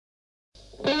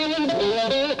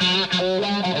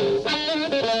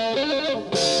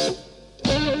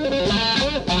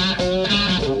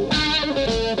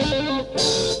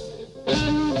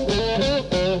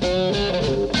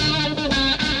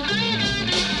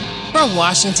From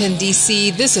Washington, D.C.,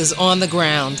 this is On the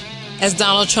Ground. As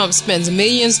Donald Trump spends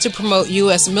millions to promote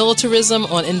U.S. militarism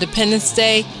on Independence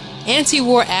Day,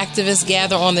 anti-war activists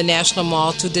gather on the National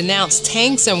Mall to denounce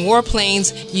tanks and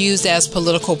warplanes used as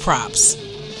political props.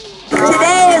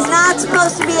 Today is not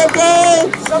supposed to be a day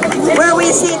where we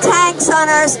see tanks on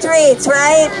our streets,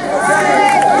 right?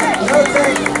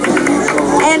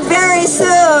 And very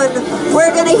soon,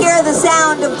 we're going to hear the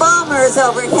sound of bombers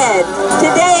overhead.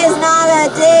 Today is not a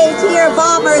day to hear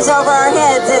bombers over our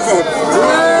heads, is it?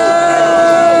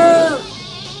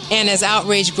 And as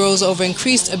outrage grows over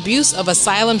increased abuse of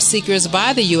asylum seekers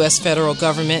by the U.S. federal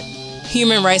government,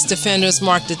 human rights defenders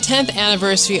mark the 10th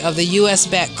anniversary of the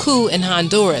U.S.-backed coup in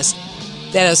Honduras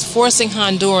that is forcing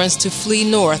Hondurans to flee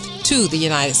north to the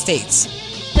United States.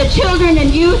 The children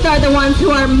and youth are the ones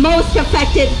who are most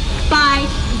affected by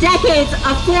decades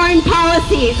of foreign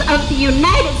policies of the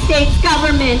United States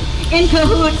government in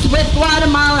cahoots with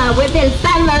Guatemala, with El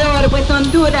Salvador, with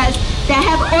Honduras, that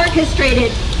have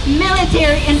orchestrated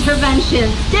military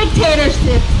interventions,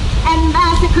 dictatorships, and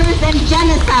massacres and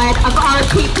genocide of our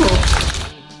people.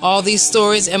 All these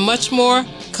stories and much more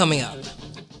coming up.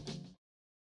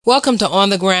 Welcome to On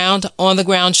the Ground,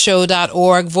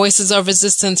 onthegroundshow.org, Voices of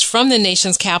Resistance from the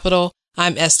nation's capital.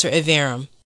 I'm Esther Iverem.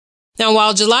 Now,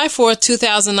 while July 4th,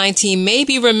 2019 may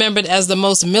be remembered as the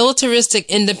most militaristic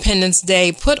Independence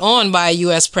Day put on by a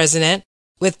U.S. president,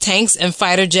 with tanks and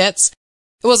fighter jets,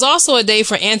 it was also a day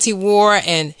for anti-war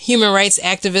and human rights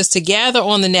activists to gather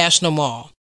on the National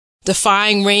Mall.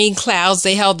 Defying rain clouds,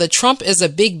 they held the Trump is a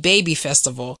Big Baby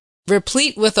Festival,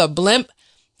 replete with a blimp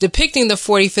depicting the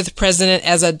 45th president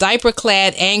as a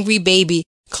diaper-clad angry baby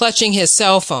clutching his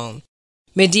cell phone.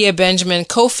 Medea Benjamin,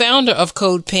 co-founder of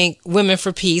Code Pink, Women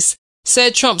for Peace,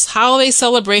 said Trump's holiday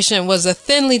celebration was a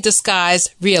thinly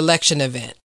disguised re-election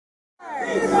event.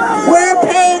 We're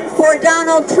paying for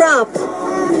Donald Trump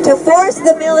to force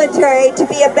the military to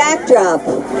be a backdrop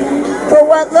for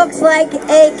what looks like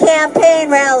a campaign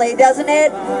rally, doesn't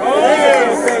it?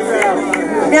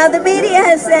 Now the media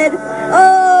has said,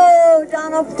 oh,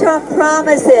 Donald Trump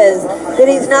promises that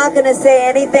he's not going to say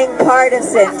anything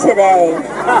partisan today.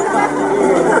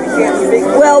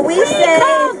 Well, we say...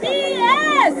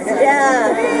 Yeah,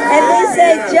 and we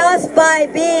say just by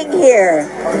being here,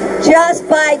 just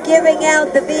by giving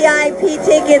out the VIP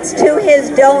tickets to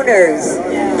his donors,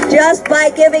 just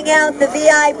by giving out the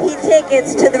VIP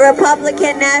tickets to the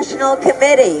Republican National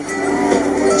Committee,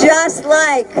 just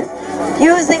like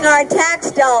using our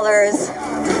tax dollars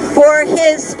for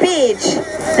his speech,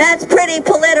 that's pretty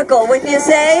political, wouldn't you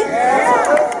say?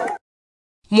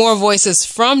 More voices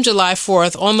from July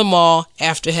 4th on the Mall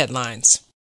after headlines.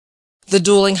 The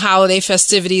dueling holiday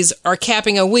festivities are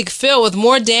capping a week filled with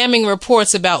more damning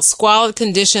reports about squalid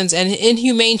conditions and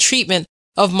inhumane treatment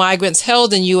of migrants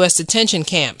held in U.S. detention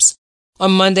camps. On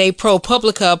Monday,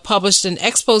 ProPublica published an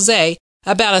expose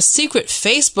about a secret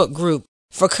Facebook group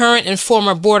for current and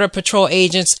former Border Patrol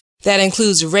agents that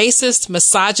includes racist,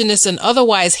 misogynist, and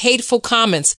otherwise hateful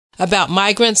comments about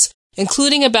migrants,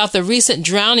 including about the recent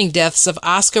drowning deaths of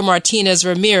Oscar Martinez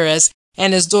Ramirez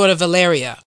and his daughter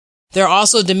Valeria. There are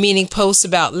also demeaning posts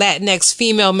about Latinx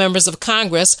female members of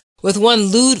Congress, with one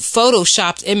lewd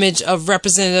photoshopped image of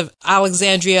Representative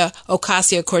Alexandria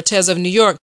Ocasio-Cortez of New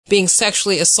York being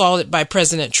sexually assaulted by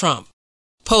President Trump.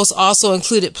 Posts also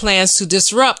included plans to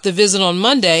disrupt the visit on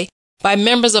Monday by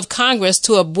members of Congress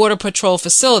to a Border Patrol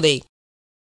facility.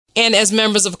 And as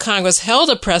members of Congress held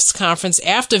a press conference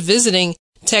after visiting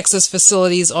Texas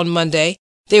facilities on Monday,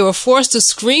 they were forced to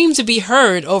scream to be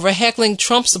heard over heckling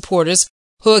Trump supporters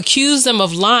who accused them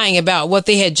of lying about what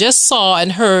they had just saw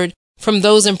and heard from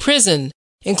those in prison,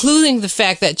 including the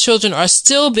fact that children are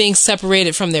still being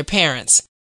separated from their parents.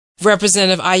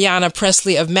 Representative Ayanna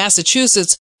Pressley of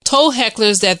Massachusetts told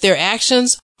hecklers that their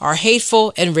actions are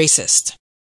hateful and racist.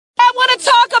 I want to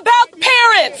talk about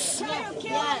parents,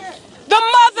 the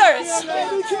mothers,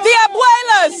 the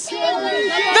abuelas,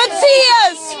 the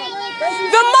tias,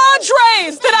 the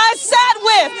madres that I sat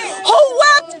with, who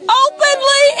wept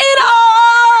openly in our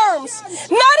arms,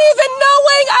 not even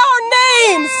knowing our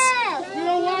names,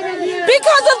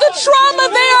 because of the trauma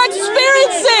they are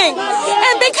experiencing,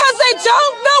 and because they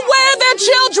don't know where their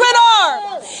children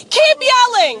are. Keep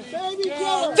yelling.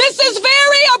 This is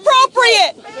very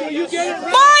appropriate.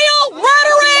 Vile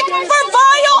rhetoric for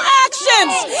vile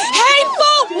actions.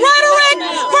 Hateful rhetoric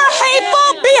for hateful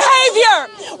behavior.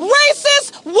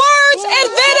 Racist words and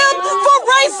venom for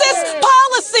racist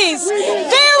policies.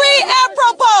 Very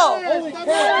apropos.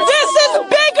 This is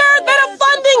bigger than a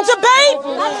funding debate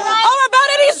or about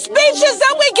any speeches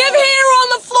that we give here on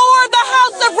the floor of the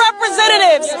House of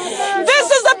Representatives. This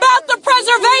is about the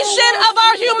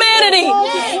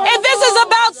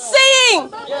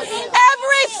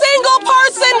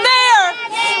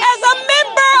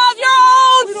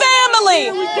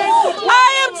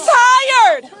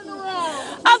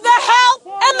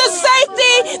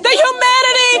the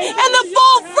humanity and the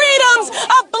full freedoms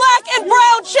of black and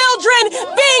brown children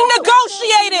being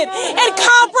negotiated and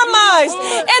compromised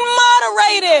and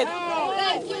moderated.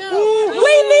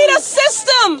 We need a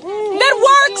system that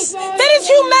works, that is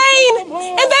humane,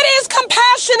 and that is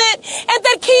compassionate, and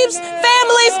that keeps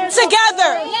families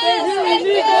together.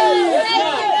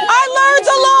 I learned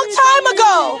a long time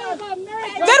ago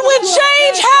that when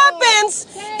change happens,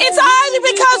 it's either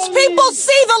because people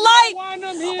see the light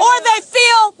or they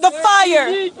feel the fire.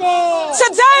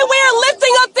 Today we are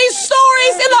lifting up these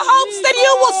stories in the hopes that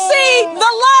you will see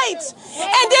the light.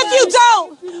 And if you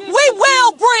don't, we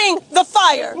will bring the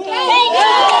fire.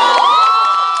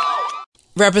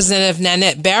 Representative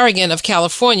Nanette Barragan of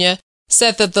California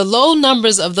said that the low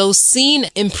numbers of those seen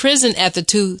imprisoned at the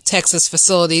two Texas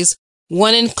facilities,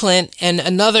 one in Clint and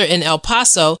another in El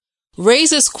Paso,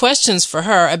 raises questions for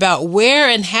her about where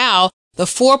and how the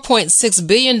 $4.6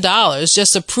 billion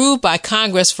just approved by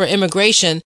Congress for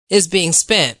immigration is being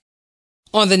spent.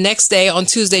 On the next day, on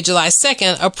Tuesday, July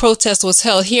 2nd, a protest was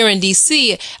held here in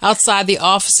D.C. outside the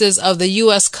offices of the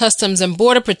U.S. Customs and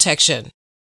Border Protection.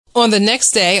 On the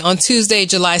next day, on Tuesday,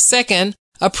 July 2nd,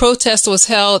 a protest was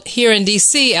held here in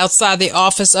D.C. outside the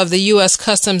office of the U.S.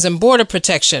 Customs and Border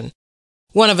Protection,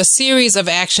 one of a series of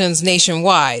actions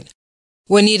nationwide.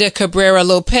 Juanita Cabrera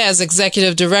Lopez,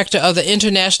 executive director of the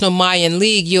International Mayan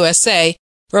League USA,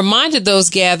 reminded those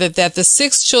gathered that the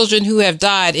 6 children who have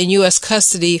died in U.S.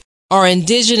 custody are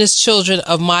indigenous children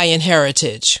of Mayan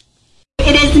heritage.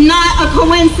 It is not a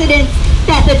coincidence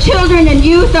that the children and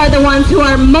youth are the ones who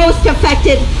are most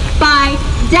affected by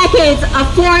decades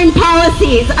of foreign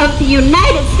policies of the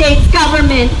United States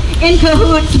government in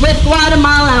cahoots with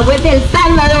Guatemala, with El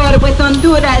Salvador, with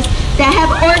Honduras, that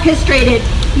have orchestrated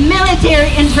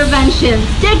military interventions,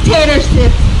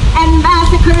 dictatorships, and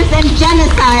massacres and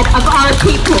genocide of our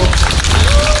people.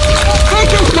 This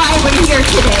is why we're here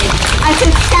today. A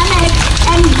systemic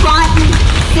and rotten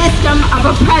system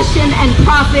of oppression and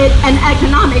profit and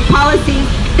economic policies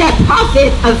that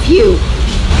profit a few.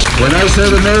 When I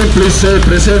say the name, please say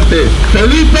presente.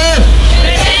 Felipe.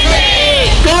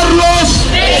 Presente. Carlos.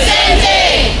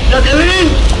 Presente. Jacqueline.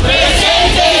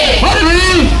 Presente.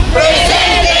 Harvey.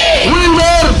 Presente.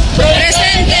 Wilmer.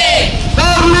 Presente.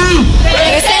 Carly.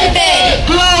 Presente.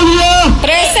 Claudia.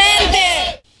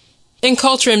 Presente. In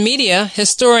culture and media,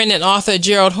 historian and author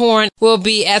Gerald Horne will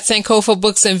be at Sankofa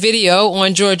Books and Video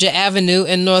on Georgia Avenue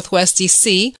in Northwest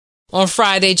D.C. on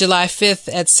Friday, July 5th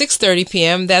at 6:30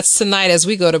 p.m. That's tonight as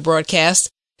we go to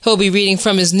broadcast. He'll be reading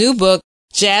from his new book,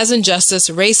 Jazz and Justice,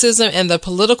 Racism and the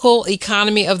Political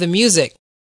Economy of the Music.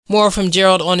 More from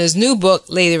Gerald on his new book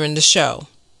later in the show.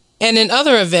 And in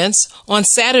other events, on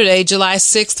Saturday, July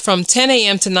 6th from 10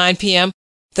 a.m. to 9 p.m.,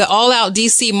 the all-out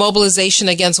D.C. mobilization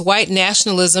against white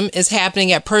nationalism is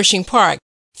happening at Pershing Park,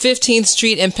 15th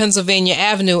Street and Pennsylvania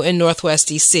Avenue in Northwest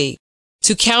D.C.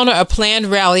 to counter a planned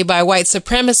rally by white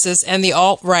supremacists and the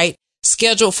alt-right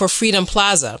scheduled for Freedom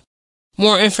Plaza.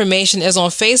 More information is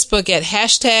on Facebook at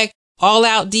hashtag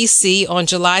AllOutDC on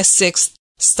July 6th,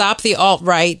 Stop the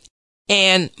Alt-Right,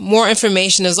 and more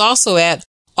information is also at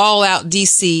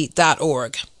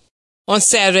alloutdc.org. On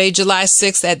Saturday, July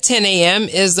 6th at 10 a.m.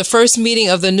 is the first meeting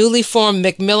of the newly formed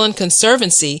McMillan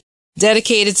Conservancy,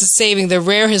 dedicated to saving the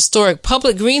rare historic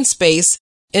public green space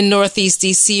in Northeast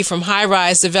D.C. from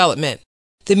high-rise development.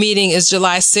 The meeting is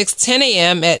July 6th, 10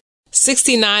 a.m. at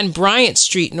 69 Bryant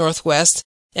Street Northwest,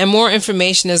 and more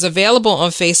information is available on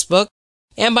Facebook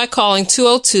and by calling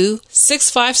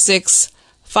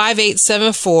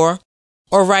 202-656-5874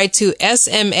 or write to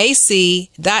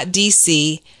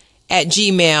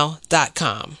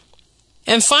smac.dc@gmail.com.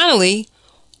 And finally,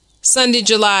 Sunday,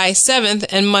 July 7th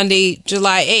and Monday,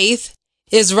 July 8th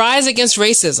is Rise Against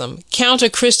Racism, Counter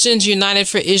Christians United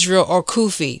for Israel, or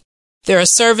CUFI. There are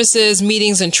services,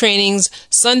 meetings, and trainings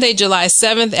Sunday, July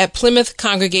 7th at Plymouth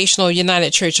Congregational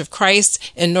United Church of Christ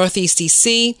in Northeast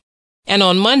D.C. And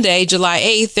on Monday, July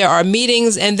 8th, there are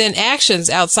meetings and then actions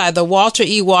outside the Walter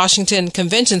E. Washington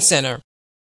Convention Center.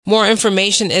 More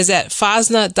information is at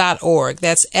fosna.org.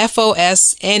 That's FOSNA.org,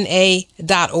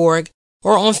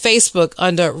 or on Facebook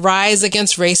under Rise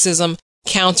Against Racism,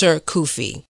 Counter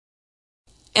CUFI.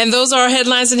 And those are our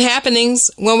headlines and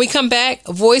happenings. When we come back,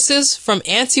 voices from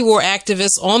anti-war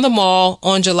activists on the Mall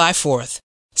on July 4th.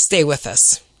 Stay with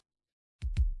us.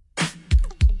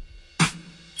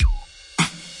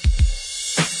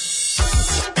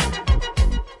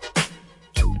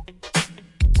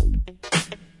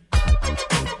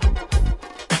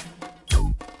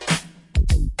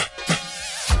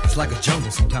 It's like a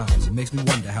jungle sometimes. It makes me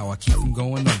wonder how I keep from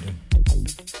going under.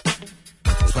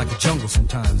 It's like a jungle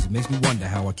sometimes. It makes me wonder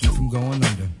how I keep from going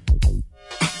under.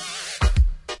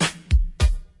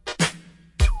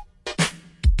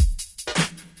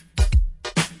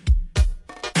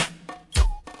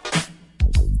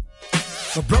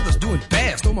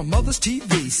 on my mother's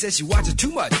TV. Says she watches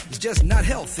too much, it's just not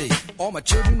healthy. All my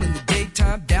children in the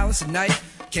daytime, Dallas at night.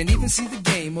 Can't even see the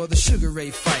game or the Sugar Ray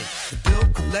fight. The bill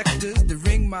collectors, they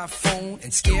ring my phone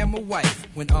and scare my wife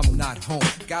when I'm not home.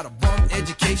 Got a bum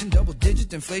education,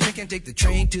 double-digit inflation. Can't take the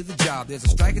train to the job, there's a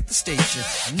strike at the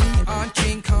station. Neon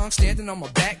King Kong standing on my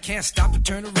back, can't stop to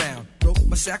turn around. Broke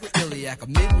my sacroiliac, a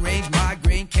mid-range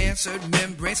migraine, cancer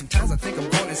membrane. Sometimes I think I'm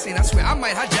going insane, I swear I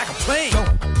might hijack a plane.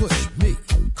 Don't push me,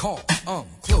 cause I'm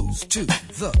close to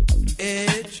the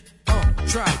edge. I'm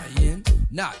trying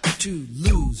not to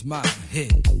lose my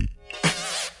head.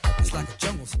 It's like a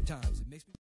jungle sometimes. It makes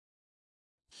me...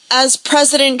 As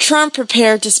President Trump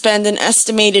prepared to spend an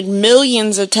estimated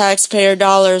millions of taxpayer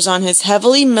dollars on his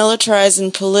heavily militarized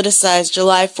and politicized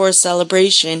July 4th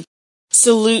celebration,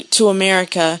 Salute to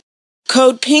America,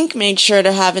 Code Pink made sure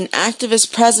to have an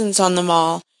activist presence on the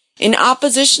mall in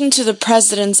opposition to the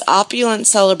president's opulent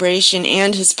celebration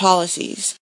and his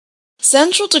policies.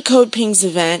 Central to Code Pink's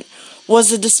event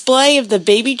was a display of the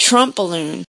Baby Trump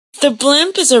balloon. The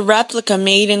blimp is a replica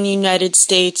made in the United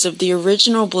States of the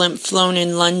original blimp flown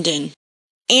in London.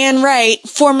 Anne Wright,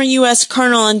 former U.S.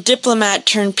 colonel and diplomat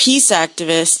turned peace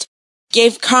activist,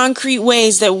 gave concrete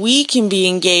ways that we can be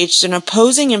engaged in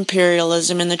opposing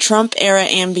imperialism in the Trump era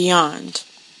and beyond.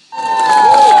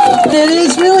 It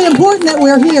is really important that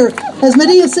we're here. As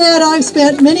Medea said, I've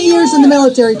spent many years in the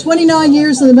military, 29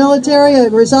 years in the military. I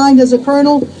resigned as a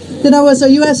colonel. Then I was a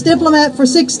U.S. diplomat for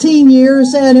 16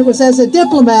 years, and it was as a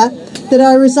diplomat that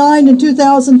I resigned in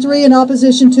 2003 in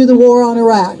opposition to the war on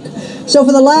Iraq. So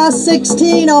for the last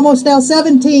 16, almost now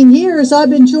 17 years,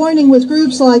 I've been joining with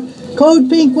groups like Code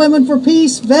Pink, Women for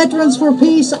Peace, Veterans for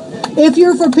Peace. If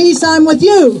you're for peace, I'm with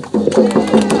you.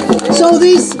 So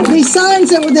these signs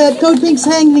that Code Pink's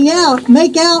hanging out,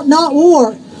 make out, not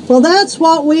war. Well, that's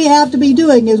what we have to be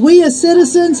doing, is we as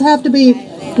citizens have to be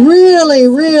really,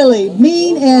 really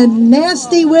mean and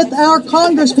nasty with our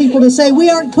Congress people to say we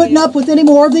aren't putting up with any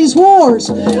more of these wars.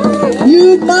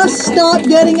 You must stop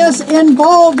getting us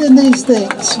involved in these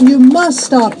things. You must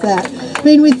stop that. I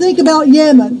mean, we think about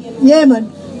Yemen,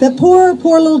 that poor,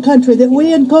 poor little country that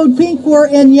we in Code Pink were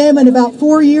in Yemen about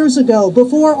 4 years ago,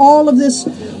 before all of this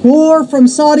war from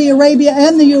Saudi Arabia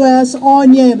and the U.S.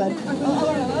 on Yemen.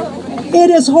 It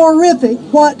is horrific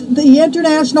what the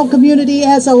international community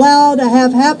has allowed to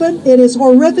have happen. It is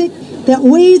horrific that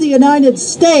we, the United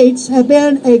States, have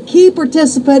been a key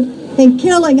participant in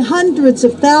killing hundreds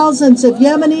of thousands of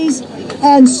Yemenis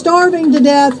and starving to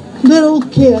death little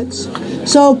kids.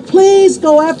 So please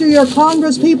go after your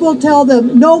Congress people, tell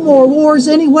them no more wars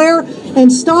anywhere,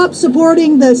 and stop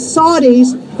supporting the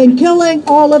Saudis in killing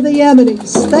all of the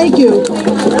Yemenis. Thank you.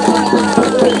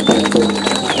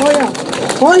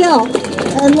 Oh yeah.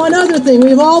 And one other thing,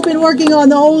 we've all been working on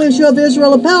the whole issue of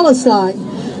Israel and Palestine.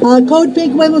 Code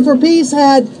Pink Women for Peace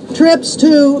had trips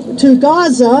to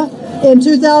Gaza in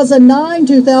 2009,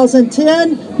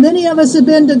 2010. Many of us have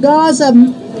been to Gaza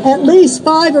at least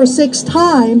 5 or 6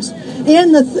 times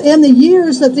in the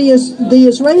years that the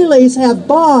Israelis have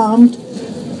bombed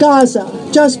Gaza,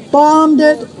 just bombed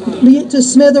it to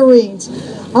smithereens.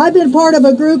 I've been part of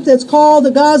a group that's called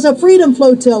the Gaza Freedom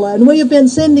Flotilla, and we have been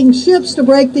sending ships to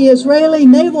break the Israeli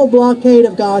naval blockade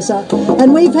of Gaza.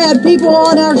 And we've had people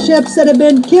on our ships that have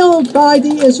been killed by the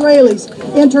Israelis,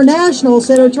 internationals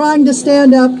that are trying to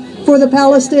stand up for the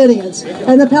Palestinians.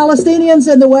 And the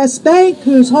Palestinians in the West Bank,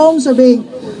 whose homes are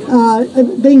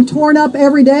being torn up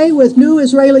every day with new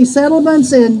Israeli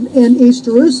settlements in East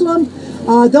Jerusalem.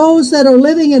 Those that are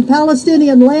living in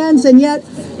Palestinian lands, and yet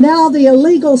now the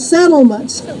illegal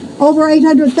settlements, over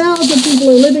 800,000 people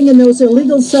are living in those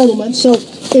illegal settlements. So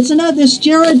it's not this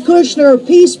Jared Kushner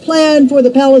peace plan for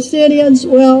the Palestinians.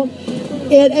 Well,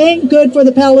 it ain't good for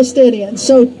the Palestinians.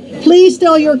 So please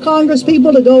tell your Congress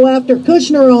people to go after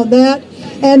Kushner on that,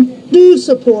 and do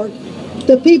support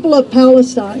the people of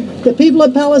Palestine. The people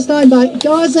of Palestine, by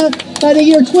Gaza, by the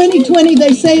year 2020,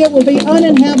 they say it will be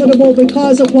uninhabitable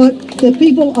because of what the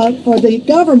people or the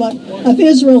government of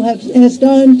Israel has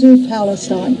done to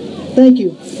Palestine. Thank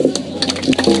you.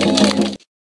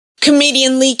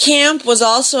 Comedian Lee Camp was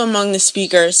also among the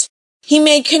speakers. He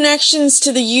made connections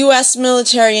to the U.S.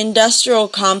 military-industrial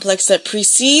complex that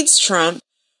precedes Trump,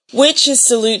 which his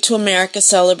Salute to America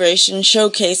celebration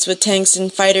showcased with tanks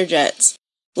and fighter jets,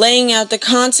 laying out the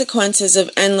consequences of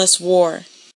endless war.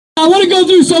 I want to go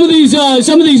through some of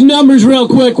these numbers real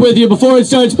quick with you before it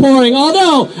starts pouring.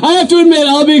 Although, I have to admit,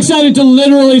 I'll be excited to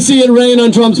literally see it rain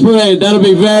on Trump's parade. That'll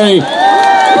be very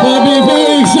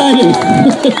exciting.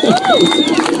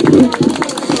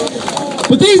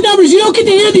 But these numbers, you don't get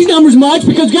to hear these numbers much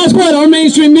because guess what? Our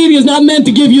mainstream media is not meant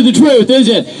to give you the truth, is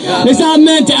it? It's not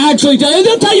meant to actually tell you.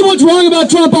 They'll tell you what's wrong about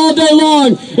Trump all day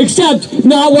long, except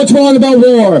not what's wrong about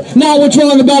war, not what's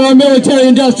wrong about our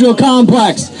military-industrial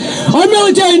complex. Our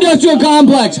military-industrial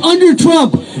complex, under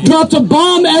Trump, drops a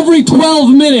bomb every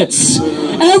 12 minutes.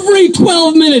 Every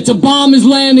 12 minutes, a bomb is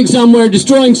landing somewhere,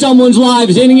 destroying someone's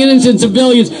lives, hitting innocent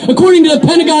civilians. According to the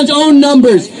Pentagon's own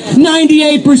numbers,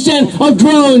 98% of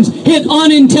drones hit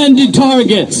unintended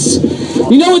targets.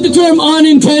 You know what the term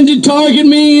unintended target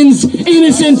means?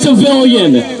 Innocent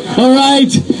civilian. All right?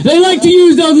 They like to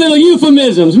use those little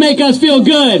euphemisms, make us feel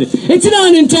good. It's an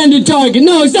unintended target.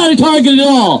 No, it's not a target at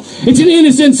all. It's an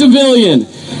innocent civilian.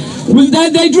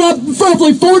 They dropped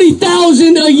roughly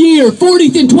 40,000 a year. In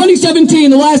 2017,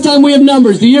 the last time we have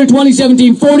numbers, the year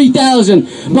 2017,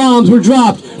 40,000 bombs were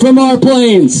dropped from our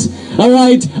planes. All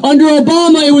right? Under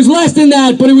Obama, it was less than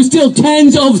that, but it was still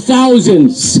tens of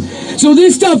thousands. So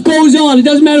this stuff goes on. It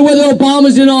doesn't matter whether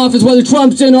Obama's in office, whether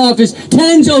Trump's in office.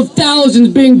 Tens of thousands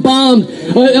being bombed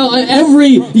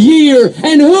every year.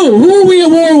 And who? Who are we at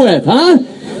war with, huh?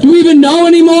 Do we even know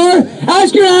anymore?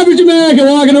 Ask your average American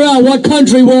walking around what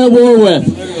country we're at war with.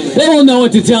 They won't know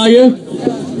what to tell you.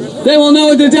 They won't know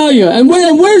what to tell you. And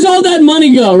where's all that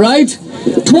money go, right?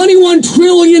 $21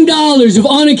 trillion of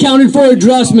unaccounted for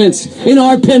adjustments in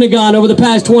our Pentagon over the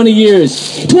past 20 years.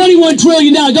 $21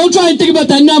 trillion. Don't try and think about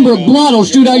that number. Blood will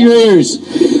shoot out your ears.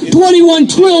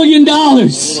 $21 trillion.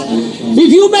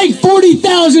 If you make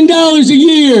 $40,000 a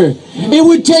year, it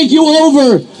would take you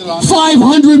over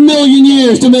 500 million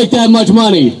years to make that much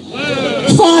money.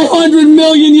 500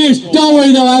 million years. Don't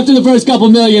worry, though. After the first couple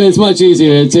million, it's much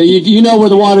easier. It's, you know where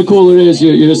the water cooler is.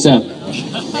 You're set.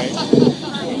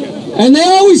 And they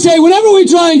always say, whenever we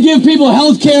try and give people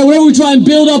health care, whenever we try and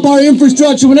build up our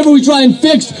infrastructure, whenever we try and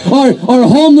fix our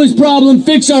homeless problem,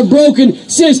 fix our broken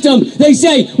system, they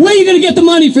say, where are you going to get the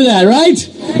money for that, right?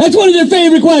 That's one of their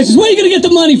favorite questions. Where are you going to get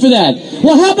the money for that?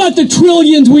 Well, how about the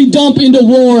trillions we dump into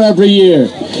war every year?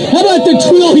 How about the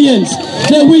trillions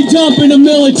that we dump into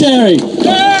military?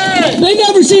 They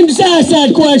never seem to ask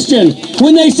that question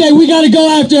when they say we got to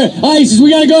go after ISIS, we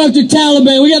got to go after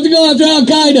Taliban, we have to go after Al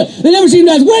Qaeda. They never seem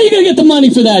to ask, where are you going to get the money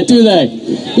for that, do they?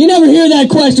 You never hear that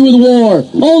question with war,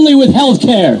 only with health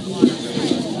care.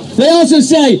 They also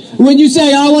say, when you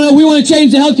say, we want to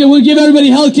change the health care, we'll give everybody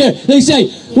health care, they say,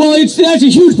 well, that's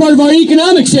a huge part of our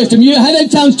economic system.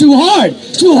 That sounds too hard.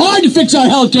 It's too hard to fix our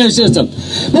healthcare system.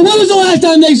 But when was the last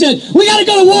time they said, we got to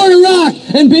go to war in Iraq?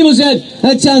 And people said,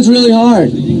 that sounds really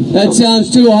hard. That sounds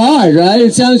too hard, right?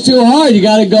 It sounds too hard. You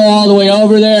got to go all the way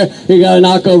over there. You got to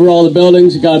knock over all the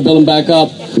buildings. You got to build them back up.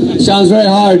 Sounds very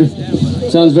hard.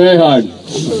 Sounds very hard.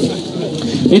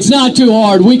 It's not too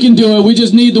hard. We can do it. We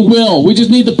just need the will. We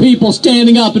just need the people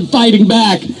standing up and fighting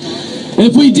back. And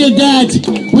if we did that,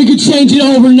 we could change it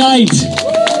overnight.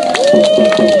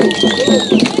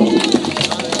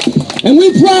 And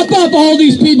we prop up all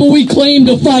these people we claim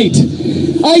to fight.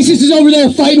 ISIS is over there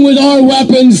fighting with our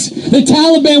weapons. The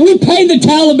Taliban, we paid the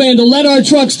Taliban to let our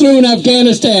trucks through in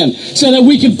Afghanistan so that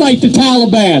we can fight the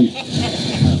Taliban.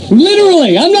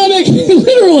 Literally. I'm not making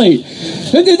literally.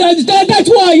 That's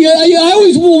why I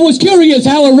always was curious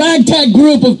how a ragtag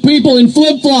group of people in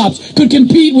flip-flops could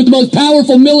compete with the most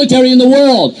powerful military in the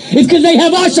world. It's because they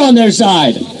have us on their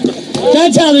side.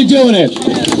 That's how they're doing it.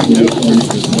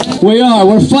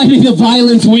 We're fighting the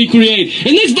violence we create.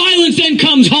 And this violence then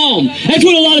comes home. That's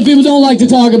what a lot of people don't like to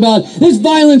talk about. This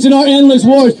violence in our endless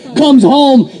wars comes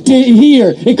home to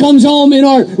here. It comes home in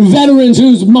our veterans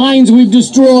whose minds we've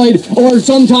destroyed, or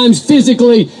sometimes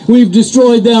physically we've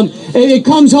destroyed them. It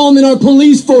comes home in our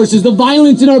police forces, the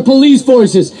violence in our police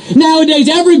forces. Nowadays,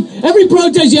 every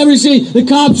protest you ever see, the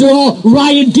cops are all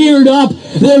riot geared up.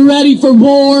 They're ready for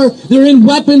war. They're in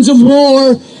weapons of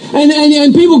war.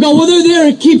 And people go, well, they're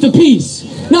there to keep the peace.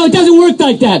 No, it doesn't work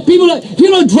like that. People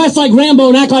don't dress like Rambo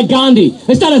and act like Gandhi.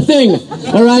 It's not a thing,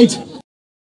 all right?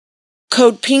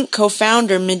 Code Pink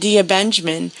co-founder Medea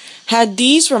Benjamin had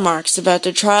these remarks about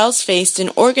the trials faced in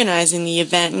organizing the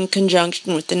event in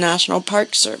conjunction with the National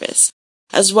Park Service,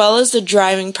 as well as the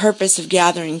driving purpose of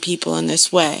gathering people in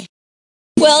this way.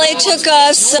 Well, it took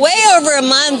us way over a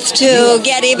month to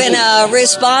get even a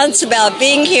response about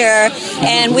being here,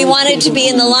 and we wanted to be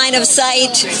in the line of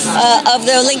sight of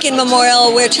the Lincoln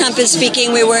Memorial where Trump is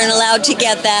speaking. We weren't allowed to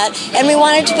get that, and we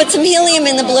wanted to put some helium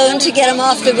in the balloon to get him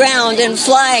off the ground and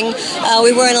flying.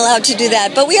 We weren't allowed to do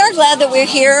that, but we are glad that we're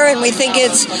here, and we think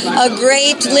it's a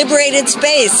great liberated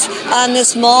space on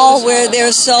this mall where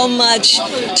there's so much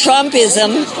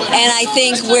Trumpism, and I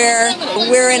think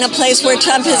we're in a place where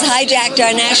Trump has hijacked our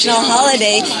our national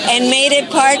holiday and made it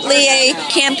partly a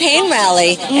campaign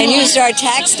rally and used our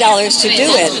tax dollars to do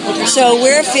it. So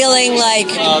we're feeling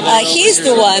like he's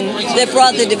the one that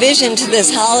brought the division to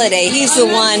this holiday. He's the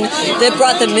one that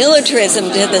brought the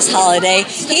militarism to this holiday.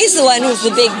 He's the one who's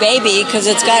the big baby, because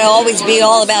it's got to always be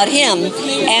all about him.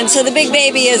 And so the big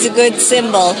baby is a good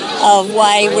symbol of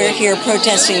why we're here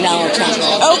protesting Donald Trump.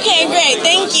 Okay, great.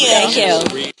 Thank you. Thank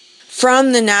you.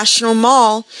 From the National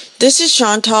Mall, this is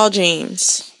Chantal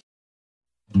James.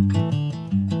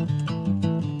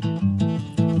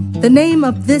 The name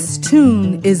of this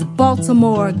tune is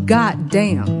Baltimore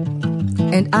Goddamn,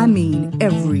 and I mean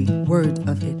every word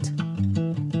of it.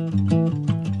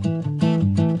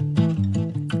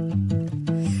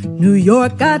 New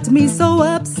York got me so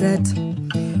upset.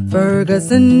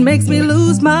 Ferguson makes me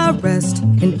lose my rest,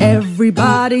 and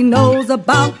everybody knows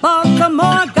about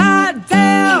Baltimore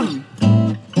goddamn.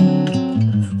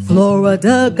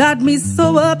 Florida got me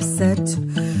so upset.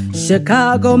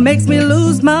 Chicago makes me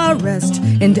lose my rest,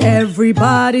 and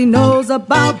everybody knows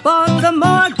about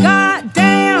Baltimore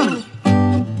goddamn.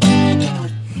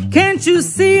 Can't you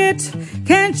see it?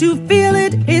 Can't you feel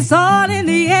it? It's all in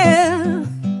the air.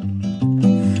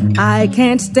 I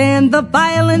can't stand the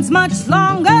violence much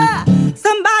longer.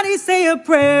 Somebody say a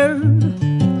prayer.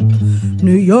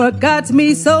 New York got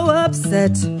me so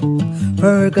upset.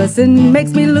 Ferguson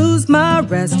makes me lose my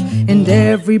rest, and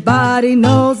everybody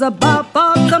knows about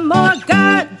Baltimore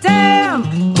goddamn.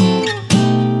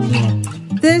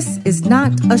 This is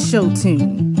not a show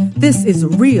tune. This is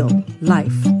real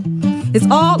life. It's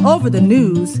all over the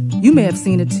news. You may have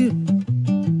seen it too.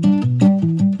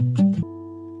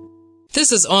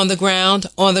 This is On the Ground,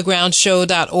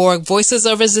 onthegroundshow.org, Voices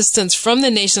of Resistance from the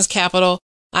nation's capital.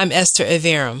 I'm Esther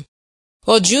Averum.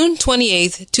 Well, June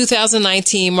 28,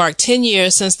 2019 marked 10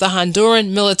 years since the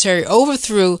Honduran military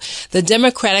overthrew the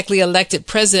democratically elected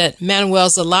President Manuel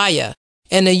Zelaya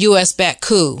in a U.S.-backed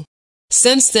coup.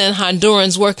 Since then,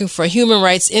 Hondurans working for human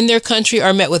rights in their country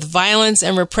are met with violence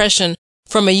and repression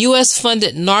from a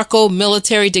U.S.-funded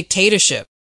narco-military dictatorship.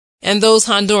 And those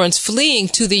Hondurans fleeing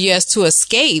to the U.S. to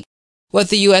escape what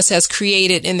the U.S. has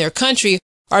created in their country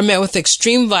are met with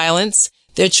extreme violence.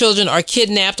 Their children are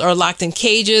kidnapped or locked in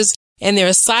cages, and their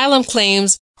asylum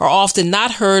claims are often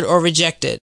not heard or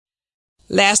rejected.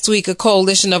 Last week, a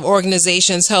coalition of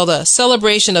organizations held a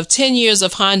celebration of 10 years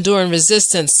of Honduran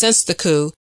resistance since the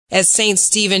coup at St.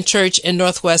 Stephen Church in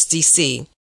Northwest D.C.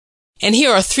 And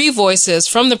here are three voices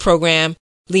from the program: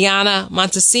 Liana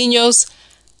Montesinos,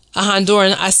 a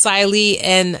Honduran asylee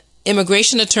and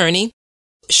immigration attorney;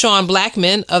 Sean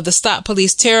Blackman of the Stop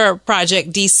Police Terror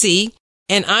Project D.C.,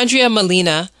 and Andrea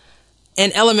Molina,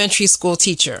 an elementary school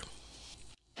teacher.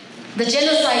 The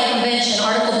Genocide Convention,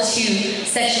 Article 2,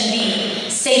 Section B,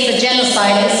 states that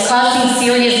genocide is causing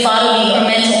serious bodily or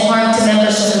mental harm to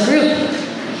members of the group.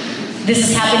 This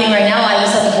is happening right now. I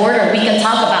was at the border. We can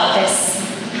talk about this.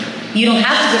 You don't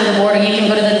have to go to the border. You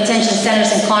can go to the detention centers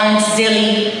in Karnes,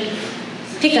 Dilley,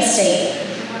 pick a state.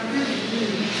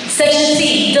 Section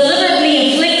C,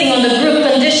 deliberately inflicting on the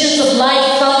group conditions of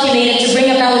life calculated to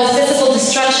bring about its physical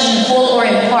destruction in whole or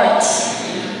in part.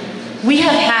 We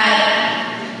have had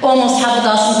almost half a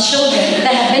dozen children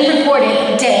that have been reported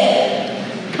dead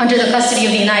under the custody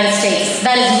of the United States.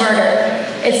 That is murder.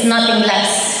 It's nothing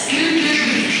less.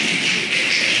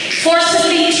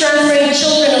 Forcibly transferring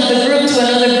children of the group to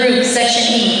another group,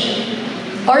 Section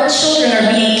E. Our children are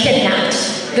being kidnapped.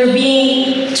 They're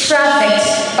being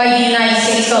trafficked by the United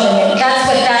States government. That's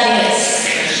what that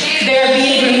is. They're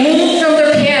being removed from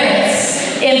their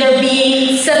parents, and they're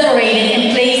being separated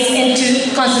and placed into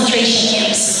concentration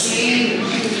camps.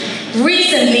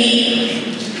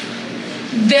 Recently,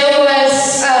 there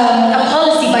was a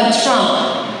policy by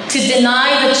Trump to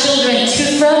deny the children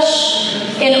toothbrush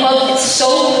and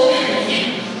soap.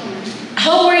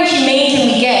 How more inhumane can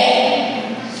we get?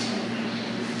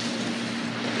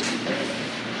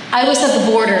 I was at the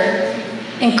border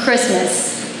in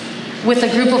Christmas with a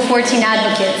group of 14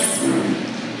 advocates.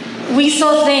 We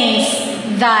saw things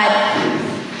that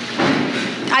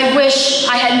I wish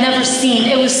I had never seen.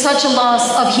 It was such a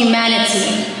loss of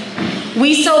humanity.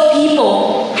 We saw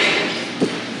people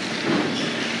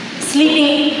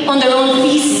sleeping on their own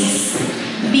feces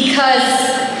because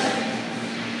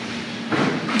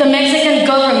the Mexican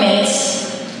government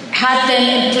had them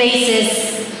in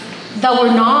places that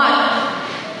were not.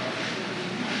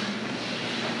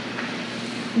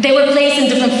 They were placed in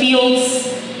different fields,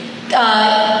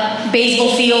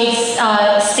 baseball fields,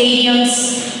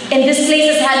 stadiums, and these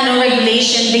places had no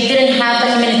regulation. They didn't have the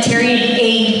humanitarian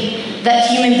aid that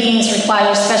human beings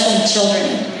require, especially children.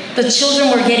 The children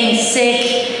were getting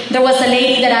sick. There was a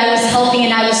lady that I was helping,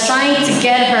 and I was trying to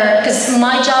get her, because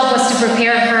my job was to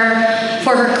prepare her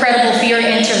for her credible fear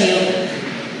interview.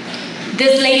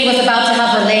 This lady was about to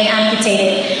have her leg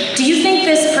amputated. Do you think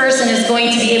this person is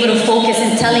going to be able to focus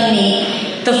in telling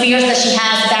me the fears that she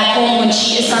has back home when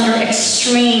she is under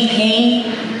extreme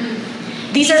pain?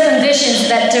 These are conditions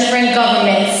that different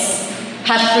governments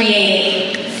have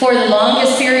created. For the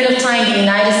longest period of time, the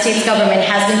United States government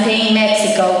has been paying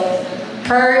Mexico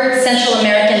per Central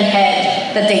American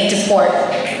head that they deport.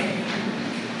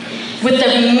 With the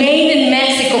Remain in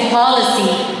Mexico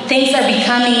policy, things are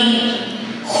becoming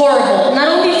horrible, not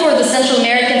only for the Central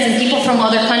Americans and people from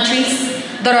other countries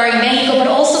that are in Mexico, but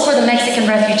also for the Mexican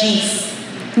refugees.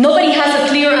 Nobody has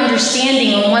a clear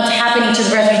understanding on what's happening to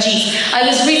the refugees. I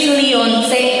was recently on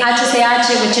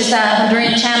HCH, which is a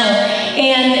Honduran channel,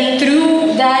 and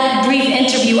through that brief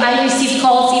interview, I received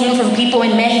calls even from people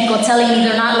in Mexico telling me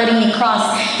they're not letting me cross.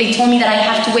 They told me that I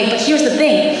have to wait. But here's the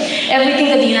thing.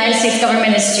 Everything that the United States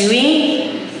government is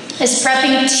doing is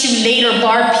prepping to later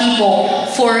bar people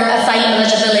for asylum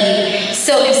eligibility.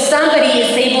 So if somebody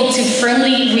is able to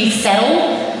firmly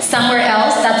resettle somewhere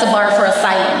else, that's a bar for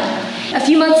asylum. A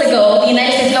few months ago, the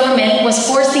United States government was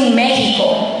forcing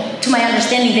Mexico, to my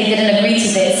understanding they didn't agree to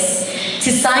this,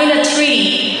 to sign a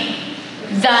treaty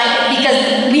that,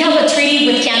 because we have a treaty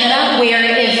with Canada where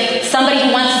if somebody who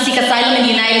wants to seek asylum in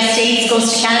the United States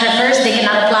goes to Canada first, they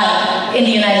cannot apply in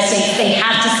the United States. They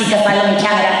have to seek asylum in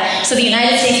Canada. So the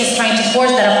United States is trying to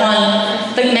force that upon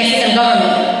the Mexican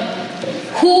government.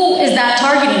 Who is that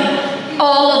targeting?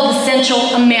 All of the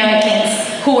Central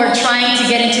Americans who are trying to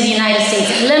get into the United States.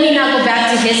 Let me now go back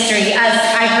to history, as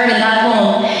I heard in that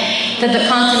home, that the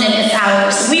continent is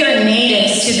ours. We are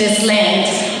natives to this land.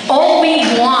 All we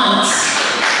want,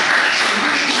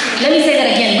 let me say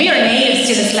that again, we are natives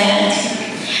to this land.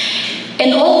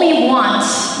 And all we want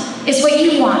is what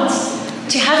you want,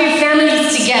 to have your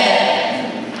families together,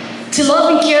 to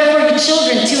love and care for your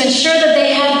children, to ensure that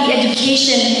they have the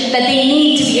education that they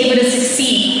need to be able to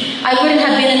succeed. I wouldn't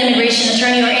have been an immigration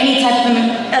attorney or any type of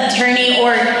attorney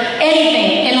or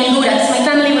anything in Honduras. My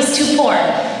family was too poor.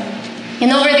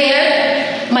 And over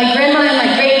there, my grandma and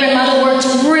my great-grandmother worked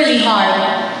really hard.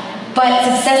 But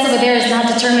success over there is not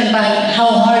determined by how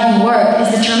hard you work.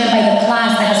 It's determined by the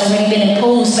class that has already been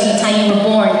imposed by the time you were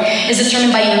born. It's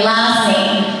determined by your last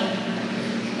name.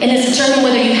 And it's determined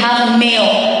whether you have a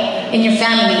male in your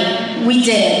family. We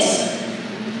didn't.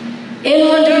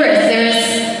 In Honduras, there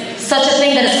is such a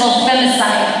thing that is called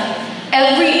femicide.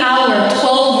 Every hour,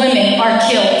 12 women are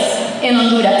killed in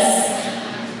Honduras.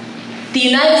 The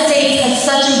United States has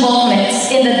such involvement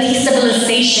in the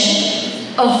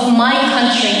destabilization of my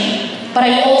country, but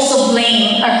I also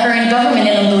blame our current government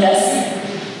in Honduras.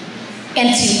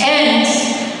 And to end,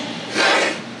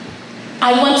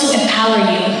 I want to empower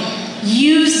you.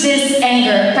 Use this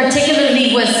anger,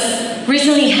 particularly what's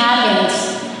recently happened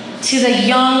to the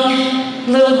young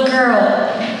little girl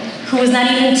who was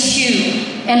not even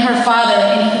 2, and her father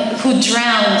who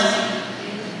drowned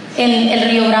in El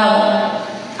Rio Bravo.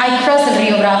 I crossed El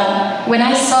Rio Bravo. When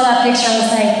I saw that picture, I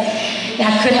was like,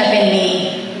 that could have been me.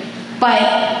 But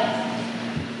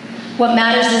what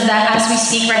matters is that as we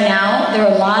speak right now, there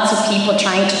are lots of people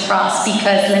trying to cross,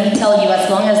 because let me tell you, as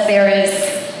long as there is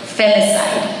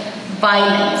femicide,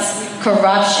 violence,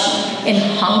 corruption, and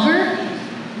hunger,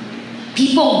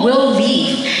 people will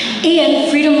leave. And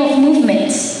freedom of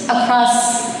movement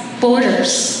across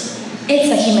borders. It's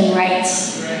a human right.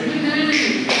 This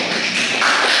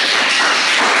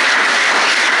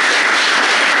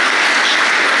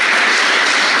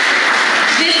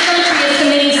country is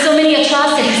committing so many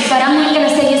atrocities, but I'm not going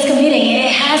to say it's committing.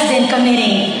 It has been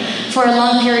committing for a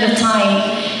long period of time.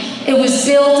 It was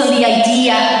built on the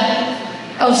idea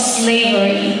of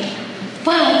slavery,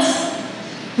 but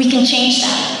we can change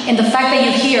that. And the fact that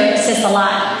you're here says a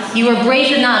lot. You were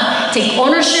brave enough to take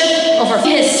ownership over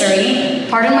history,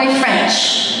 pardon my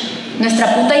French, nuestra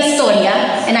puta historia,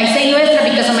 and I say nuestra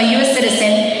because I'm a US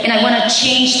citizen, and I want to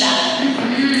change that.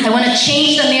 I want to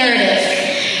change the narrative.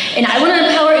 And I want to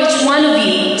empower each one of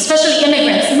you, especially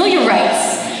immigrants. Know your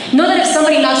rights. Know that if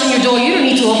somebody knocks on your door, you don't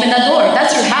need to open that door.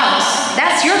 That's your house.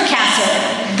 That's your castle.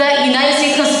 The United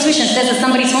States Constitution says that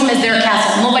somebody's home is their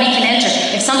castle. Nobody can enter.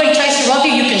 If somebody tries to rob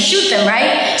you, you can shoot them,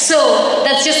 right? So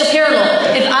that's just a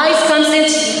parallel. If ICE comes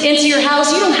into your house,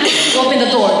 you don't have to open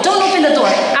the door. Don't open the door.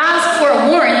 Ask for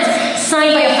a warrant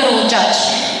signed by a federal judge.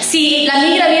 Si la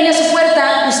migra viene a su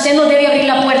puerta, usted no debe abrir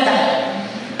la puerta.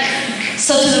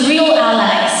 So to the real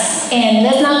allies, and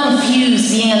let's not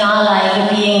confuse being an ally with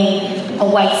being a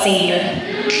white savior.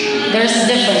 There's a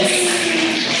difference.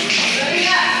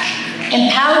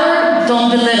 Empower,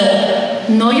 don't belittle.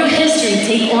 know your history,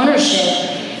 take ownership,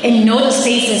 and know the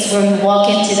spaces where you walk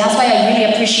into. That's why I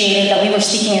really appreciated that we were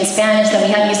speaking in Spanish, that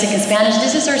we had music in Spanish.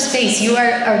 This is our space. You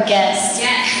are our guest.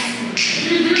 Yes.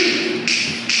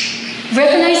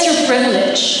 Recognize your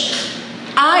privilege.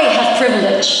 I have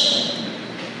privilege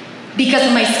because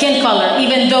of my skin color,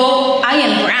 even though I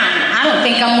am brown. I don't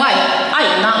think I'm white. I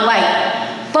am not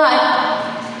white.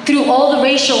 But through all the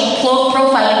racial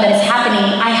profiling that is happening,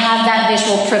 I have that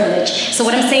visual privilege. So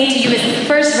what I'm saying to you is,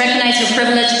 first, recognize your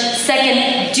privilege.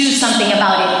 Second, do something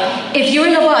about it. If you're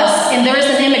in a bus and there is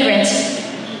an immigrant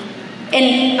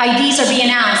and IDs are being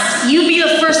asked, you be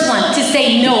the first one to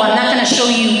say, no, I'm not going to show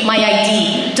you my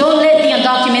ID. Don't let the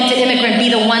undocumented immigrant be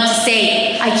the one to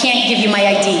say, I can't give you my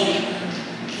ID.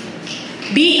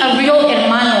 Be a real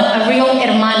hermano, a real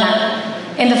hermana.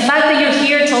 And the fact that you're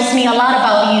here tells me a lot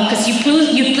about you, because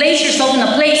you place yourself in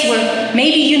a place where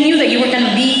maybe you knew that you were going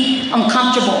to be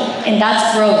uncomfortable, and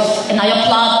that's growth, and I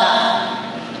applaud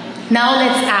that. Now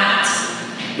let's act.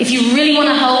 If you really want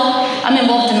to help, I'm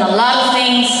involved in a lot of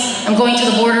things. I'm going to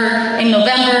the border in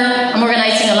November. I'm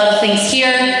organizing a lot of things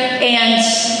here, and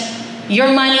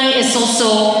your money is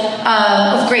also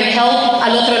of great help.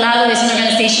 Al Otro Lado is an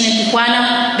organization in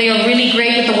Tijuana. They are really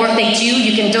great with the work they do.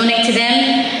 You can donate to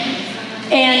them.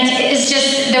 And it's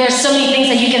just, there are so many things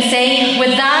that you can say.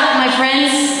 With that, my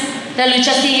friends, La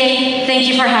Lucha Sigue. Thank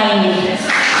you for having me.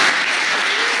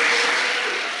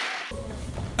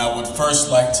 I would first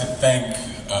like to thank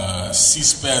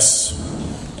CSPES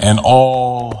and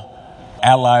all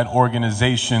allied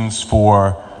organizations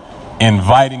for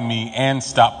inviting me, and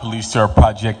Stop Police Terror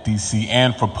Project DC,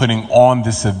 and for putting on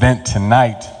this event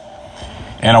tonight.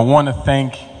 And I want to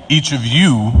thank each of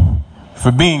you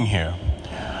for being here.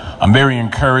 I'm very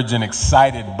encouraged and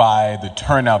excited by the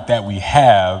turnout that we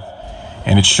have,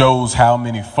 and it shows how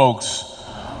many folks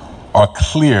are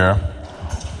clear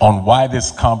on why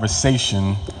this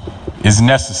conversation is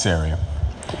necessary.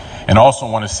 And I also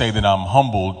want to say that I'm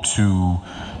humbled to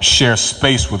share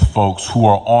space with folks who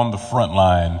are on the front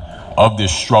line of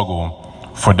this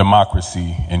struggle for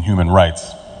democracy and human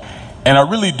rights. And I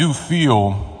really do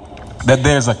feel that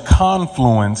there's a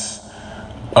confluence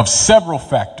of several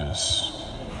factors,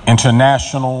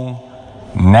 international,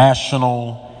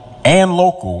 national, and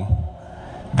local,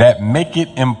 that make it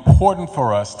important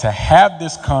for us to have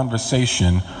this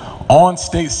conversation on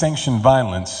state-sanctioned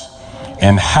violence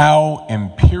and how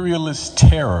imperialist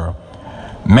terror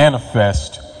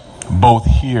manifests both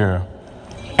here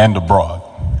and abroad.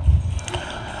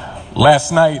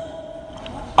 Last night,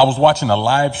 I was watching a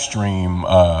live stream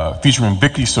featuring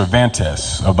Vicky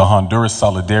Cervantes of the Honduras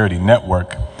Solidarity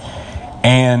Network,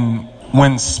 and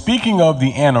when speaking of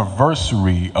the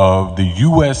anniversary of the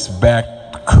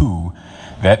U.S.-backed coup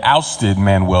that ousted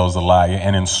Manuel Zelaya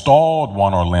and installed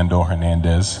Juan Orlando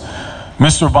Hernandez,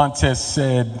 Ms. Cervantes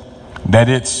said that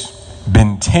it's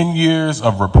been 10 years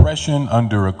of repression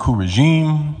under a coup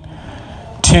regime,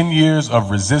 10 years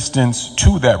of resistance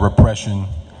to that repression,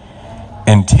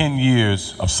 and 10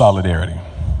 years of solidarity.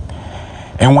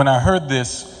 And when I heard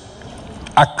this,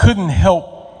 I couldn't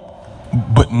help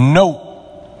but note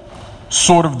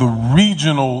sort of the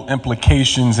regional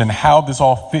implications and how this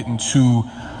all fit into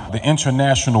the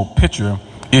international picture,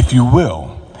 if you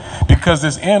will. Because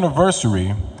this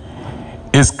anniversary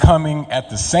is coming at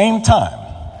the same time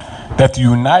that the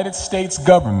United States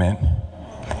government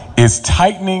is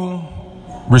tightening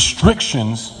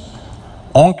restrictions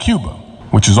on Cuba,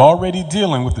 which is already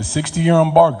dealing with a 60-year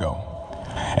embargo.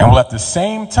 And while at the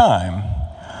same time,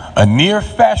 a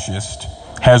near-fascist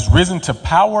has risen to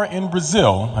power in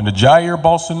Brazil under Jair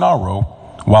Bolsonaro,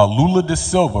 while Lula da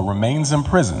Silva remains in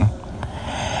prison.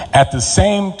 At the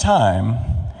same time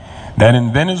that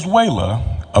in Venezuela,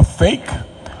 a fake,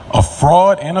 a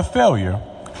fraud, and a failure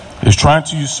is trying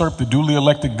to usurp the duly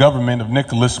elected government of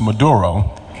Nicolas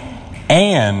Maduro.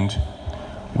 And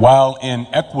while in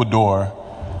Ecuador,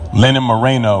 Lenin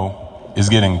Moreno is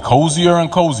getting cozier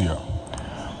and cozier,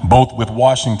 both with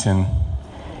Washington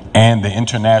and the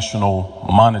International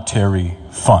Monetary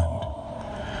Fund.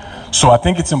 So I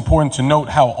think it's important to note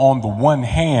how on the one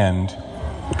hand,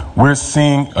 we're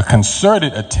seeing a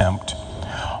concerted attempt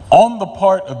on the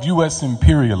part of U.S.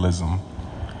 imperialism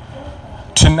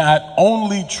to not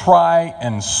only try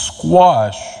and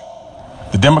squash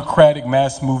the democratic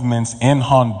mass movements in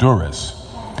Honduras,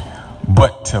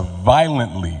 but to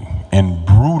violently and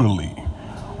brutally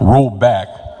roll back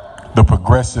the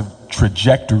progressive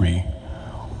trajectory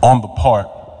on the part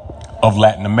of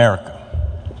Latin America.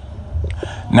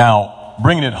 Now,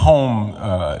 bringing it home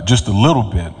just a little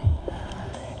bit,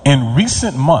 in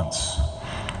recent months,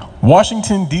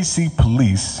 Washington, D.C.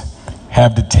 police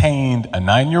have detained a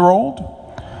 9-year-old,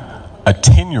 a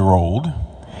 10-year-old,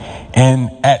 and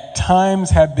at times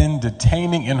have been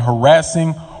detaining and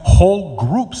harassing whole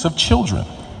groups of children.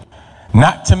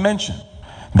 Not to mention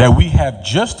that we have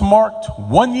just marked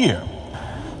 1 year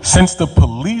since the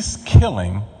police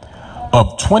killing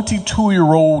of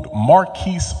 22-year-old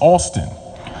Marquise Alston,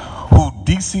 who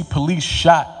DC police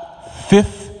shot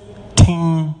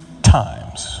 15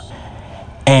 times.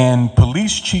 And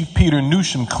Police Chief Peter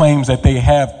Newsham claims that they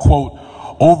have, quote,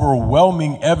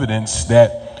 overwhelming evidence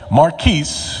that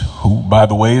Marquise, who, by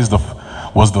the way,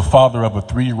 was the father of a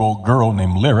 3-year-old girl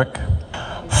named Lyric,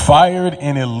 fired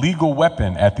an illegal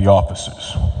weapon at the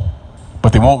officers.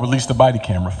 But they won't release the body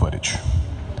camera footage.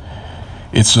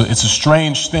 It's a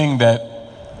strange thing that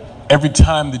every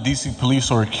time the DC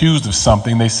police are accused of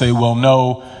something, they say, well,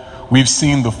 no, we've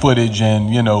seen the footage and,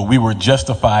 we were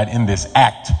justified in this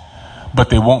act, but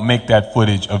they won't make that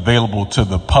footage available to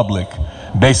the public,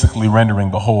 basically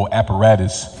rendering the whole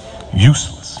apparatus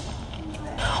useless.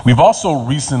 We've also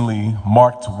recently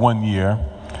marked 1 year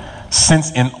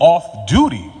since an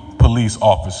off-duty police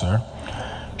officer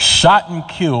shot and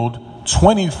killed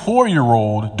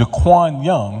 24-year-old Daquan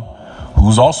Young,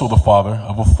 who's also the father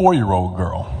of a 4-year-old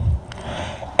girl.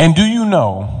 And do you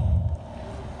know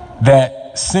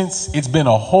that since it's been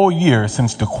a whole year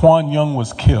since Daquan Young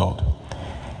was killed,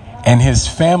 and his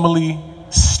family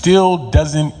still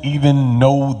doesn't even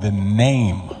know the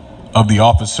name of the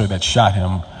officer that shot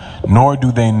him, nor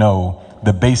do they know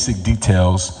the basic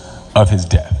details of his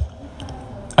death?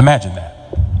 Imagine that.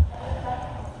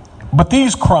 But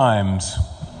these crimes,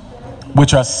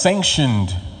 which are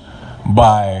sanctioned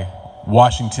by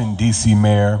Washington, D.C.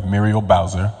 Mayor Muriel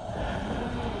Bowser,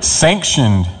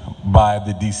 sanctioned by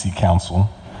the D.C. Council,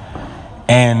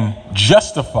 and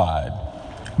justified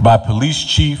by Police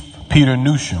Chief Peter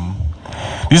Newsham,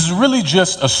 this is really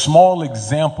just a small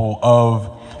example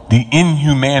of the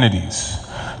inhumanities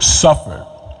suffered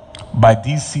by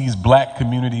DC's black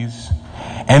communities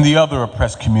and the other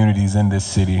oppressed communities in this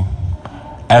city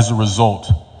as a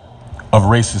result of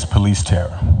racist police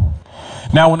terror.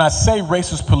 Now, when I say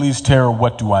racist police terror,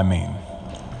 what do I mean?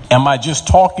 Am I just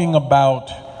talking about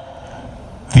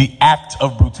the act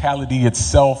of brutality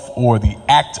itself or the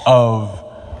act of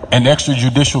an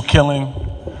extrajudicial killing?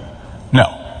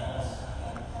 No.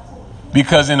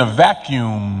 Because in a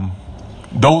vacuum,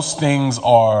 those things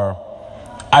are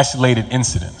isolated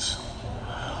incidents.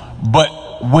 But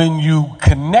when you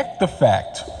connect the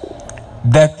fact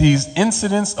that these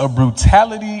incidents of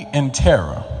brutality and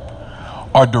terror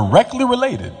are directly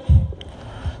related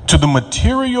to the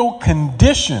material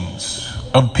conditions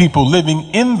of people living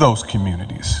in those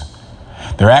communities,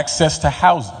 their access to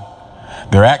housing,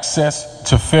 their access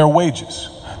to fair wages,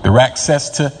 their access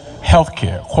to health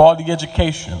care, quality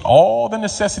education, all the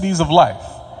necessities of life.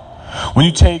 When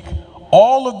you take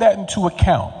all of that into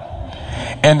account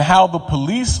and how the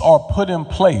police are put in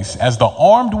place as the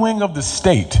armed wing of the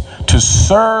state to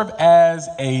serve as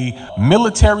a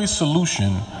military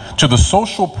solution to the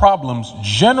social problems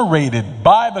generated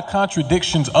by the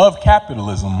contradictions of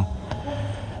capitalism,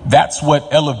 that's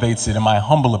what elevates it, in my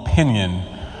humble opinion,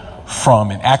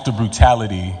 from an act of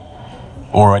brutality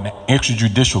or an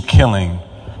extrajudicial killing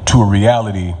to a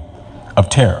reality of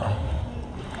terror.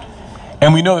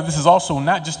 And we know that this is also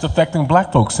not just affecting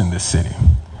black folks in this city.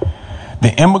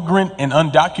 The immigrant and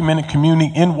undocumented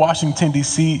community in Washington,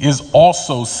 D.C. is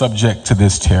also subject to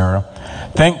this terror,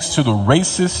 thanks to the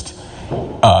racist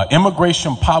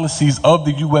immigration policies of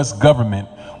the U.S. government,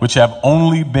 which have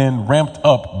only been ramped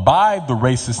up by the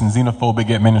racist and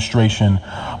xenophobic administration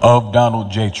of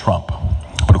Donald J. Trump.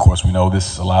 But of course, we know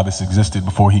a lot of this existed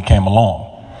before he came along.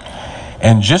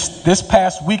 And just this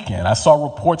past weekend, I saw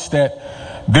reports that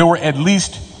there were at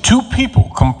least 2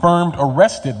 people confirmed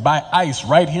arrested by ICE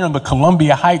right here in the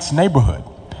Columbia Heights neighborhood.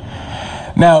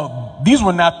 Now, these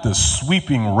were not the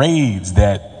sweeping raids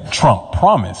that Trump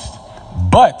promised,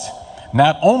 but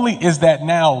not only is that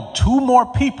now 2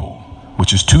 more people,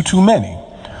 which is 2 too many,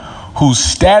 whose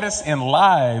status and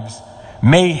lives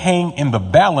may hang in the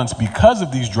balance because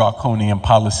of these draconian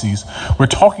policies, we're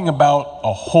talking about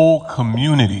a whole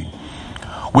community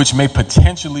which may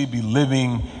potentially be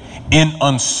living in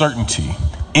uncertainty,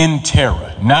 in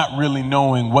terror, not really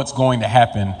knowing what's going to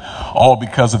happen, all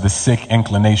because of the sick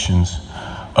inclinations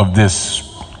of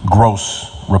this gross,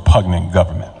 repugnant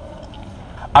government.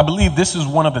 I believe this is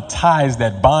one of the ties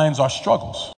that binds our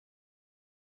struggles.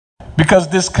 Because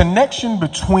this connection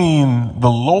between the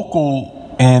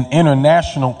local and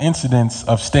international incidents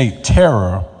of state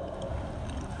terror,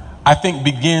 I think,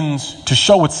 begins to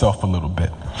show itself a little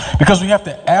bit. Because we have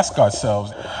to ask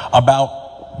ourselves about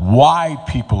why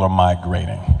people are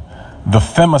migrating, the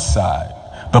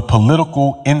femicide, the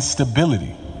political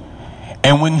instability.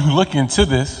 And when you look into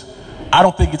this, I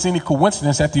don't think it's any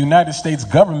coincidence that the United States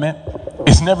government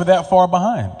is never that far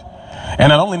behind. And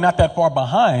not only not that far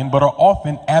behind, but are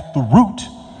often at the root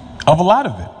of a lot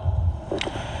of it.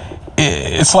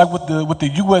 It's like with the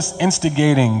U.S.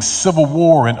 instigating civil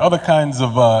war and other kinds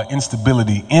of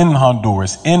instability in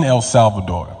Honduras, in El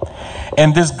Salvador.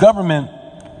 And this government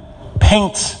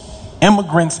paints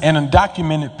immigrants and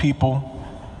undocumented people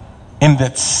in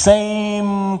that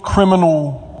same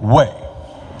criminal way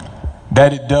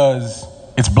that it does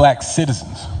its black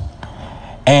citizens.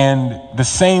 And the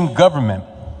same government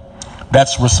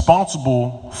that's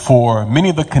responsible for many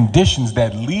of the conditions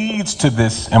that leads to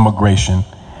this immigration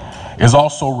is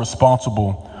also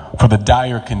responsible for the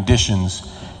dire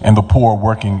conditions in the poor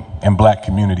working and black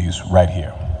communities right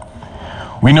here.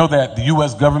 We know that the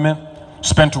U.S. government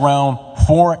spent around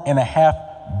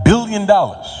 $4.5 billion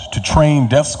to train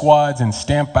death squads and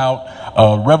stamp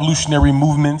out revolutionary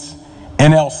movements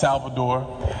in El Salvador,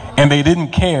 and they didn't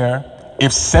care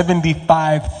if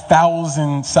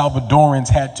 75,000 Salvadorans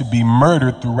had to be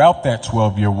murdered throughout that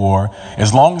 12-year war,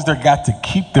 as long as they got to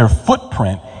keep their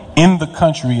footprint in the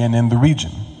country and in the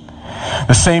region.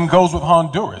 The same goes with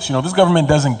Honduras. You know, this government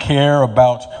doesn't care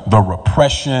about the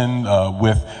repression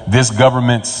with this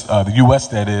government's, the U.S.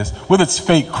 that is, with its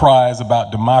fake cries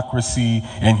about democracy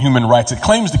and human rights. It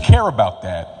claims to care about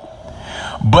that,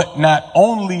 but not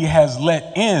only has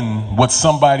let in what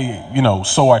somebody, you know,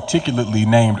 so articulately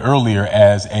named earlier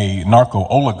as a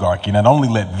narco-oligarchy, not only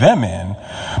let them in,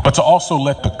 but to also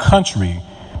let the country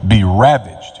be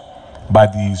ravaged by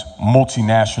these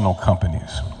multinational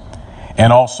companies.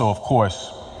 And also, of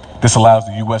course, this allows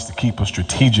the U.S. to keep a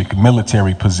strategic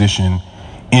military position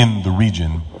in the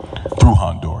region through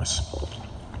Honduras.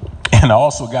 And I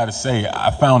also got to say,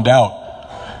 I found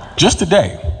out just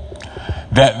today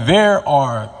that there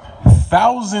are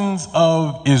thousands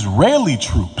of Israeli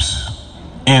troops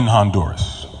in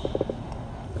Honduras.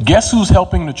 Guess who's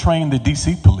helping to train the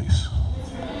D.C. police?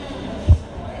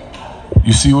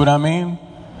 You see what I mean?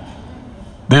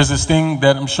 There's this thing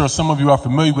that I'm sure some of you are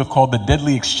familiar with called the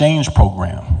Deadly Exchange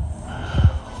Program,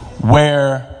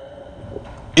 where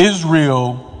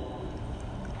Israel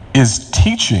is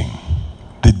teaching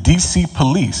the D.C.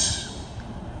 police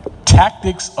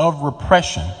tactics of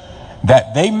repression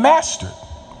that they mastered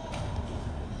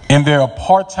in their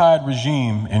apartheid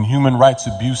regime and human rights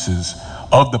abuses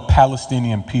of the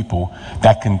Palestinian people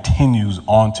that continues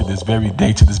on to this very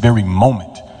day, to this very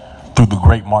moment, through the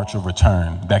Great March of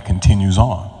Return that continues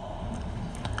on.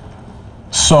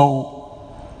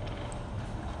 So,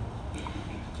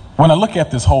 when I look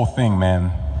at this whole thing,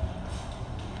 man,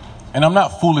 and I'm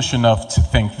not foolish enough to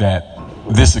think that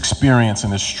this experience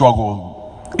and this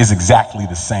struggle is exactly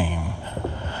the same.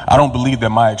 I don't believe that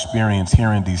my experience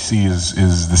here in DC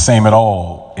is the same at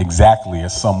all exactly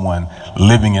as someone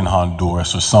living in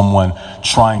Honduras or someone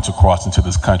trying to cross into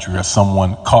this country or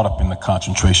someone caught up in the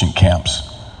concentration camps.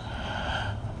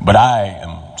 But I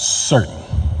am certain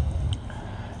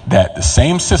that the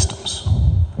same systems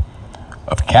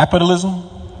of capitalism,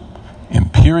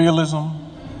 imperialism,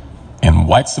 and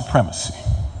white supremacy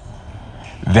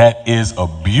that is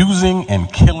abusing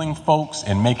and killing folks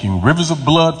and making rivers of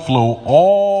blood flow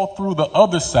all through the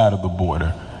other side of the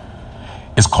border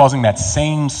is causing that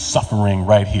same suffering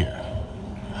right here.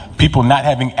 People not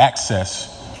having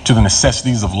access to the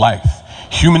necessities of life.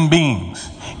 Human beings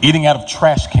eating out of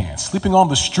trash cans, sleeping on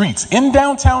the streets in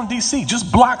downtown DC,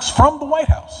 just blocks from the White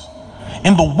House,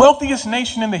 in the wealthiest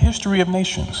nation in the history of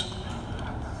nations.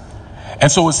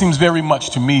 And so it seems very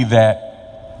much to me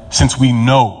that since we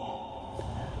know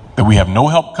that we have no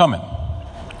help coming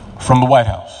from the White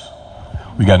House,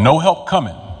 we got no help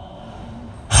coming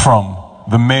from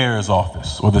the mayor's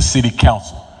office or the city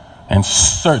council, and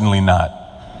certainly not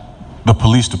the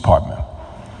police department.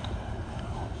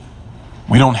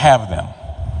 We don't have them.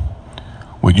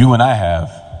 What you and I have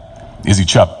is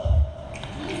each other.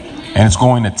 And it's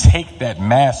going to take that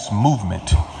mass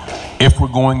movement if we're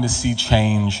going to see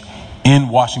change in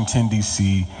Washington,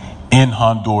 D.C., in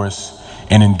Honduras,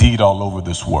 and indeed all over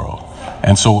this world.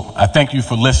 And so I thank you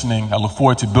for listening. I look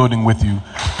forward to building with you.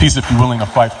 Peace if you're willing to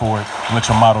fight for it. And let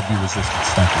your motto be resistance.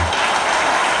 Thank you.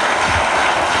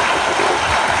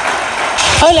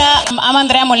 Hola, I'm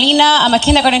Andrea Molina. I'm a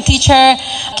kindergarten teacher.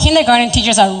 Kindergarten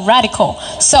teachers are radical.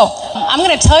 So I'm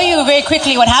going to tell you very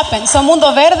quickly what happened. So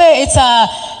Mundo Verde, it's a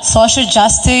social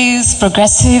justice,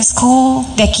 progressive school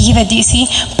de aquí de DC,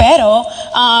 pero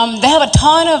they have a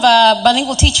ton of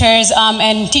bilingual teachers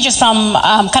and teachers from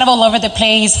kind of all over the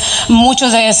place,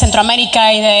 muchos de Centroamérica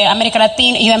y de América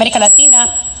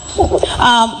Latina.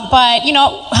 But, you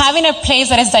know, having a place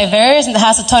that is diverse and that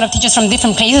has a ton of teachers from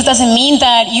different places doesn't mean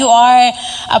that you are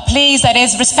a place that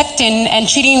is respecting and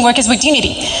treating workers with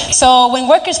dignity. So when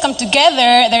workers come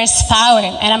together, there's power.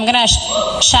 And I'm going to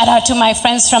shout out to my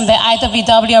friends from the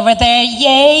IWW over there.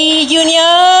 Yay,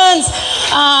 unions!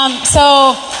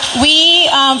 So we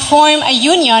form a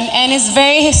union, and it's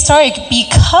very historic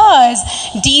because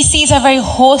DC is a very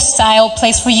hostile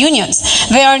place for unions.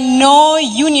 There are no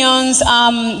unions.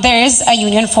 There is a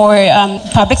union for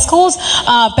public schools,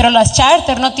 pero las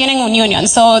charter no tienen un union.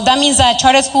 So that means that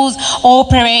charter schools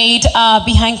operate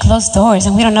behind closed doors,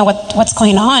 and we don't know what's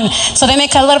going on. So they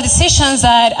make a lot of decisions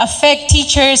that affect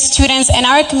teachers, students, and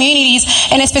our communities,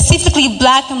 and specifically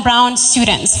Black and brown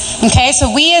students. Okay,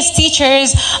 so we as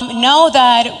teachers know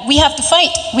that we have to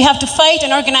fight. We have to fight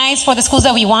and organize for the schools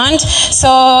that we want. So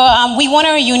we want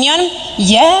our union.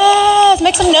 Yes,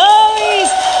 make some noise.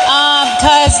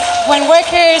 Because when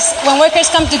workers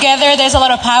come together, there's a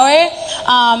lot of power.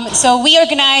 So we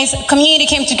organized, community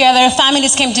came together,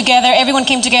 families came together, everyone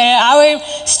came together. Our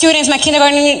students, my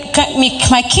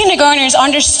kindergartners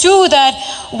understood that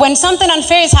when something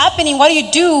unfair is happening, what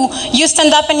do? You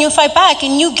stand up and you fight back.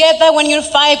 And you get that when you're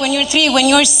 5, when you're 3, when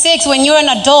you're 6, when you're an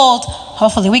adult.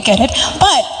 Hopefully we get it.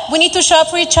 But we need to show up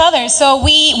for each other. So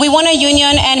we want a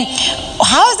union. And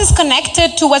how is this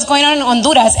connected to what's going on in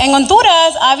Honduras? En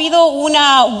Honduras ha habido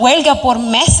una huelga por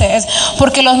meses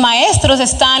porque los maestros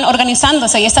están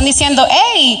organizándose y están diciendo,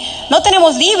 hey, no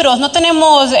tenemos libros, no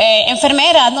tenemos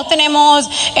enfermeras, no tenemos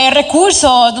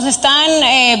recursos, nos están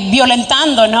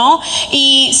violentando, ¿no?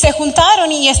 Y se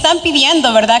juntaron y están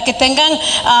pidiendo, ¿verdad?, que tengan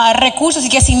recursos y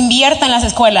que se inviertan en las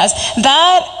escuelas.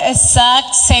 That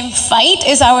exact same fight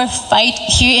is our fight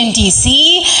here in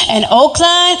DC and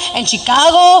Oakland and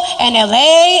Chicago and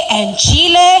LA and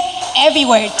Chile,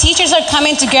 everywhere. Teachers are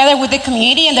coming together with the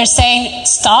community and they're saying,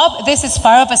 stop, this is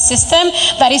part of a system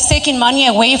that is taking money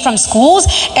away from schools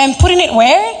and putting it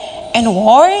where? And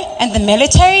war and the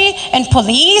military and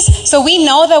police. So we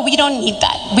know that we don't need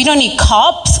that. We don't need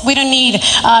cops. We don't need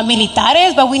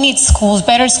militares, but we need schools,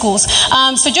 better schools.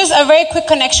 So just a very quick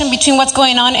connection between what's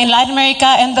going on in Latin America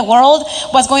and the world,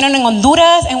 what's going on in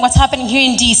Honduras, and what's happening here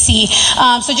in DC.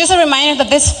 So just a reminder that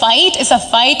this fight is a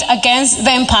fight against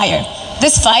the empire.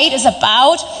 This fight is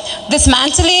about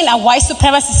dismantling a white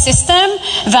supremacy system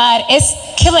that is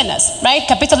killing us, right?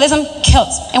 Capitalism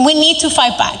kills, and we need to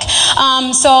fight back.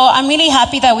 So I'm really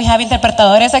happy that we have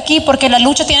interpretadores aquí, porque la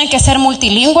lucha tiene que ser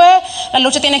multilingüe, la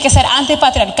lucha tiene que ser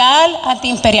antipatriarcal,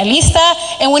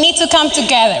 antiimperialista, and we need to come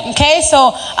together, okay?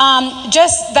 So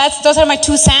those are my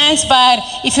 2 cents, but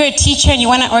if you're a teacher and you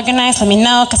want to organize, let me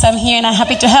know, because I'm here and I'm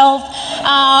happy to help.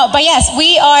 But yes,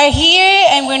 we are here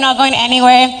and we're not going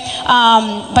anywhere.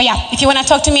 But yeah, if you want to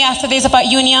talk to me after this about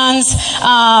unions,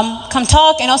 come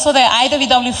talk. And also the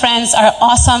IWW friends are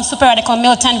awesome, super radical,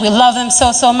 militant. We love them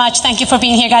so much. Thank you for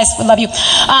being here, guys. We love you.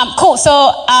 Cool.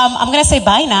 So I'm going to say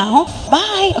bye now.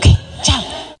 Bye. Okay. Ciao.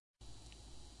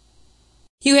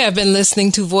 You have been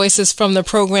listening to voices from the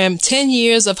program 10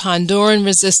 Years of Honduran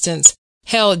Resistance,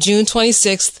 held June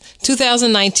 26,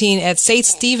 2019 at St.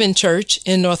 Stephen Church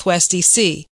in Northwest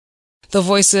DC. The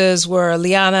voices were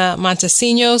Liana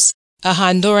Montesinos, a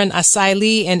Honduran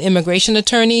asylee and immigration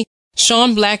attorney,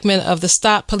 Sean Blackman of the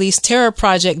Stop Police Terror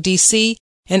Project DC,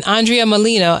 and Andrea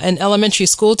Molina, an elementary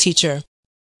school teacher.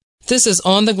 This is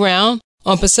On the Ground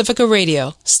on Pacifica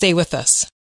Radio. Stay with us.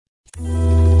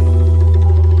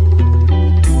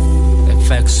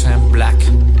 FX and Black.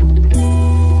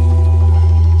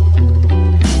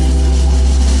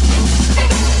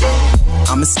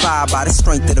 I'm inspired by the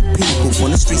strength of the people.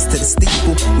 From the streets to the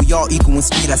steeple, we all equal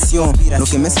inspiración. Lo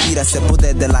que me inspira es el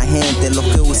poder de la gente, lo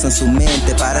que usan su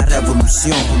mente para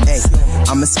revolución. Hey,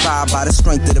 I'm inspired by the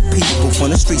strength of the people.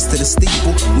 From the streets to the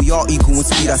steeple, we all equal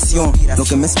inspiración. Lo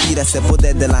que me inspira es el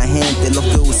poder de la gente, lo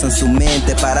que usan su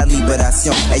mente para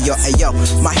liberación. Hey yo,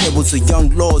 my heroes are young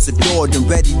lords, adored and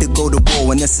ready to go to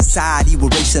war. In a society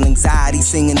with racial anxiety,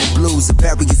 singing the blues of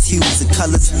various hues and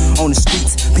colors. On the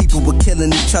streets, people were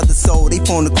killing each other, so they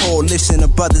formed a coalition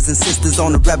of brothers and sisters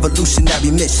on a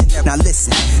revolutionary mission. Now listen,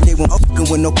 they weren't fucking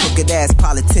with no crooked ass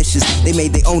politicians. They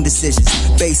made their own decisions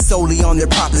based solely on their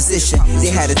proposition. They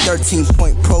had a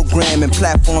 13-point program and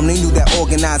platform. They knew that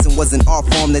organizing was an art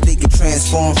form that they could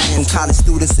transform from college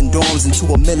students and dorms into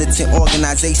a militant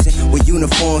organization with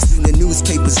uniforms. The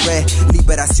newspapers read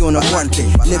Liberación o Muerte,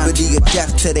 liberty or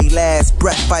death to their last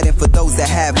breath, fighting for those that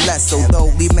have less. So though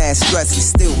we mad stress, we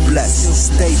still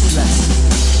blessed. Stay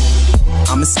blessed.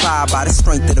 I'm inspired by the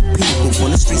strength of the people.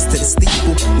 From the streets to the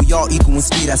steeple, we all equal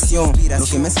inspiración. Lo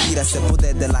que me inspira es el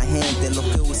poder de la gente, lo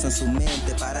que usan su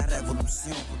mente para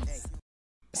revolución.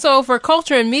 So for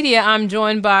Culture and Media, I'm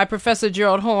joined by Professor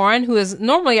Gerald Horne, who is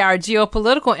normally our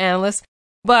geopolitical analyst,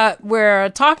 but we're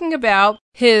talking about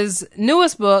his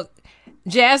newest book,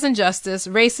 Jazz and Justice,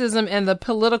 Racism and the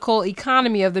Political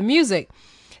Economy of the Music.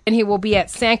 And he will be at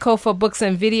Sankofa Books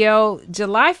and Video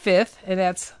July 5th, and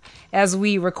that's as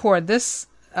we record this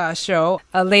show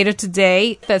later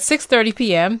today at 6:30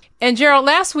 p.m. And Gerald,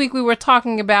 last week we were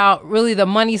talking about really the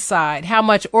money side, how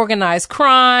much organized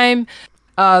crime,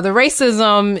 the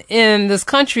racism in this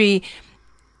country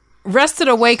wrested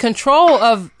away control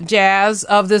of jazz,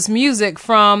 of this music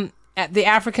from the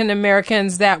African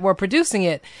Americans that were producing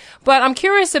it. But I'm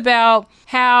curious about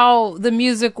how the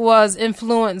music was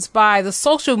influenced by the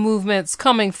social movements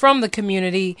coming from the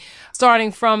community,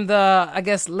 starting from the, I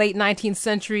guess, late 19th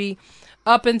century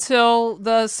up until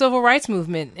the civil rights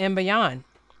movement and beyond.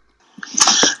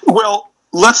 Well,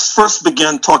 let's first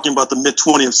begin talking about the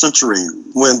mid-20th century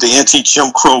when the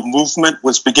anti-Jim Crow movement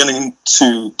was beginning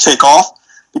to take off,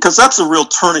 because that's a real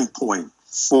turning point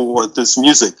for this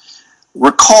music.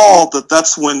 Recall that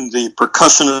that's when the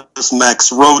percussionist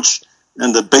Max Roach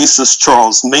and the bassist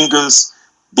Charles Mingus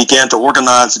began to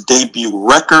organize Debut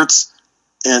Records,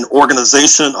 an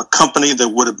organization, a company that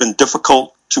would have been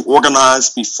difficult to organize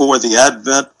before the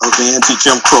advent of the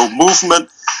anti-Jim Crow movement,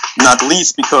 not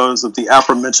least because of the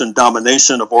aforementioned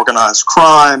domination of organized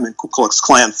crime and Ku Klux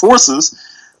Klan forces.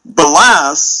 But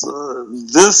alas,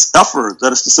 this effort,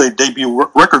 that is to say Debut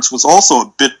Records, was also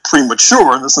a bit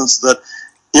premature in the sense that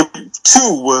it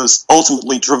too was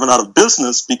ultimately driven out of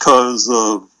business because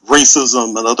of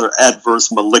racism and other adverse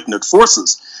malignant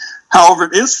forces. However,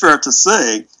 it is fair to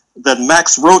say that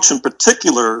Max Roach in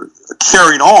particular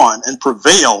carried on and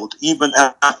prevailed even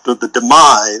after the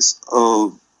demise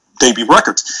of Debut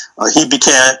Records. He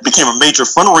became a major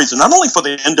fundraiser, not only for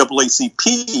the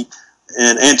NAACP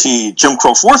and anti-Jim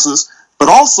Crow forces, but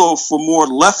also for more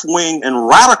left-wing and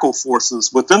radical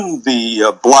forces within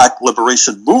the Black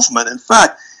liberation movement. In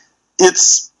fact,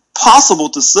 it's possible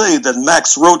to say that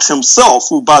Max Roach himself,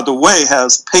 who, by the way,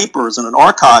 has papers in an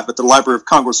archive at the Library of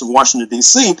Congress in Washington,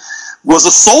 D.C., was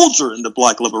a soldier in the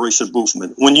Black liberation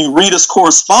movement. When you read his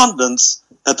correspondence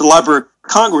at the Library of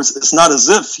Congress, it's not as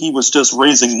if he was just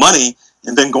raising money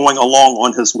and then going along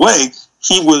on his way.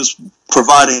 He was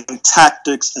providing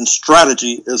tactics and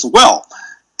strategy as well.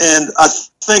 And I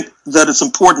think that it's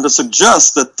important to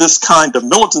suggest that this kind of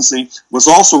militancy was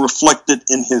also reflected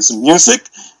in his music.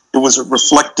 It was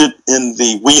reflected in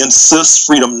the We Insist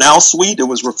Freedom Now suite. It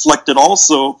was reflected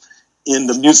also in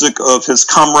the music of his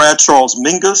comrade Charles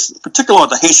Mingus, particularly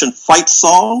the Haitian Fight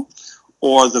Song,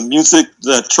 or the music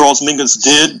that Charles Mingus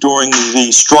did during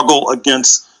the struggle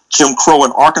against Jim Crow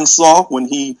in Arkansas, when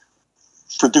he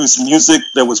produced music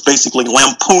that was basically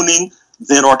lampooning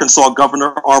then Arkansas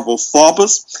Governor Arvil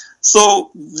Faubus.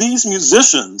 So these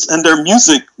musicians and their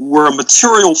music were a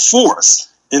material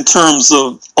force in terms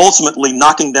of ultimately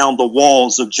knocking down the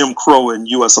walls of Jim Crow and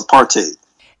U.S. apartheid.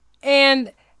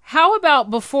 And how about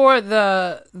before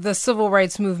the civil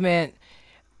rights movement?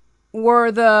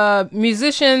 Were the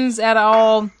musicians at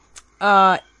all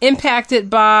impacted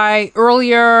by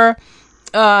earlier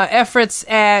efforts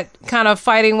at kind of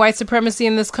fighting white supremacy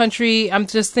in this country? I'm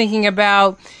just thinking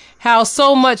about how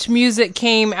so much music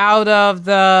came out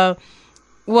of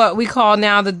what we call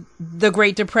now the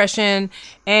Great Depression,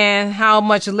 and how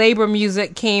much labor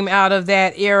music came out of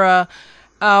that era.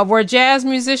 Were jazz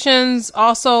musicians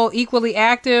also equally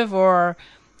active, or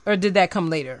did that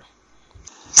come later?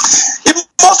 It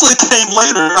mostly came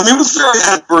later. I mean, it was very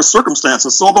adverse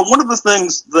circumstances. So, but one of the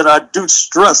things that I do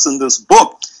stress in this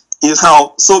book is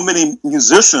how so many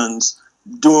musicians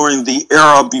during the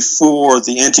era before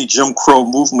the anti-Jim Crow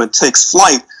movement takes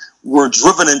flight were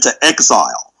driven into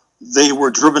exile. They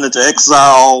were driven into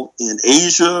exile in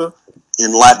Asia,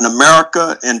 in Latin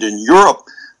America, and in Europe.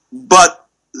 But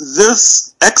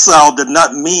this exile did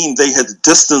not mean they had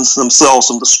distanced themselves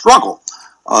from the struggle.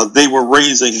 They were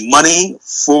raising money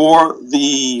for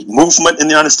the movement in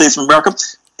the United States of America.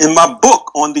 In my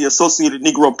book on the Associated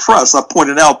Negro Press, I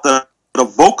pointed out that a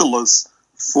vocalist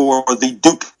for the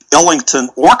Duke Ellington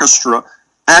Orchestra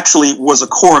actually was a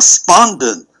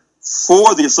correspondent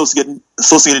for the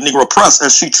Associated Negro Press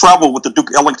as she traveled with the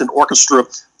Duke Ellington Orchestra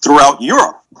throughout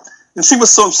Europe. And she was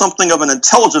something of an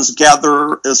intelligence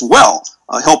gatherer as well,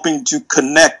 helping to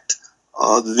connect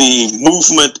the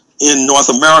movement in North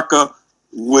America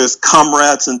with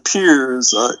comrades and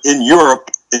peers in Europe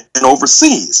and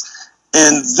overseas.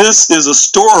 And this is a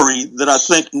story that I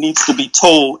think needs to be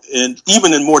told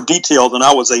even in more detail than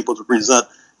I was able to present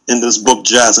in this book,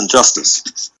 Jazz and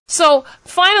Justice. So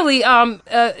finally,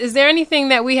 is there anything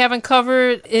that we haven't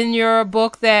covered in your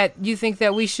book that you think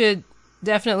that we should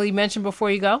definitely mention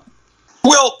before you go?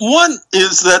 Well, one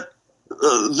is that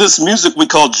this music we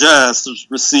call jazz has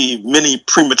received many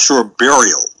premature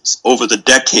burials over the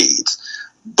decades,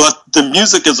 but the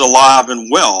music is alive and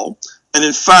well. And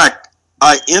in fact,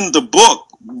 I end the book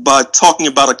by talking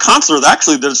about a concert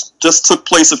actually that just took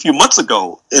place a few months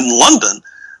ago in London,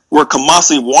 where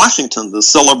Kamasi Washington, the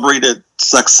celebrated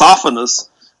saxophonist,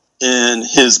 and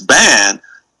his band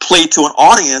played to an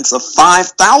audience of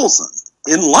 5,000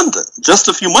 in London just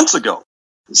a few months ago.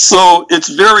 So it's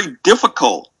very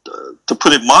difficult, to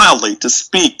put it mildly, to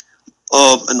speak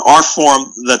of an art form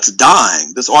that's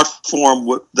dying, this art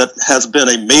form that has been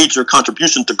a major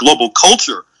contribution to global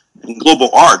culture and global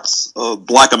arts of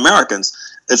Black Americans,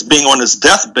 as being on its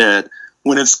deathbed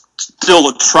when it's still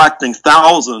attracting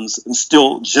thousands and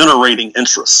still generating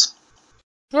interest.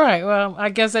 Right. Well, I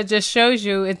guess that just shows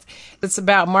you it's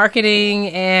about marketing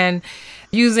and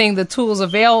using the tools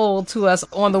available to us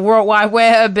on the World Wide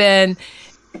Web and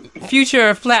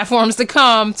future platforms to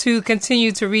come to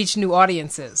continue to reach new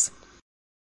audiences.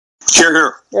 Hear,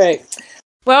 hear. Right.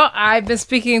 Well, I've been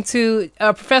speaking to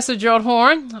Professor Gerald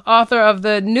Horne, author of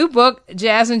the new book,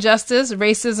 Jazz and Justice,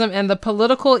 Racism and the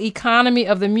Political Economy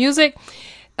of the Music.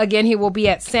 Again, he will be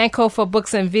at Sankofa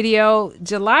Books and Video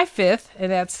July 5th,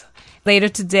 and that's later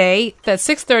today at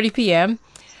 6:30 p.m.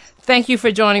 Thank you for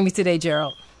joining me today,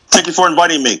 Gerald. Thank you for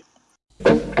inviting me.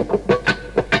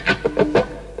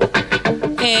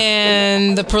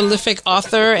 And the prolific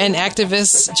author and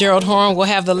activist Gerald Horne will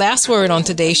have the last word on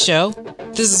today's show.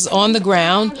 This is On the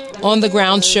Ground,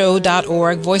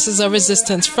 onthegroundshow.org, Voices of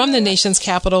Resistance from the nation's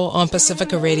capital on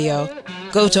Pacifica Radio.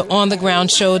 Go to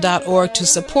onthegroundshow.org to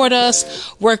support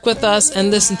us, work with us, and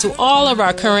listen to all of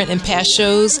our current and past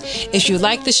shows. If you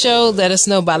like the show, let us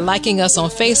know by liking us on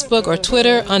Facebook or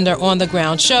Twitter under On the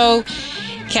Ground Show.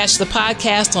 Catch the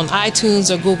podcast on iTunes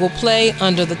or Google Play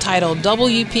under the title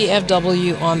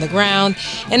WPFW On the Ground.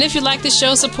 And if you like the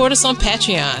show, support us on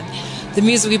Patreon. The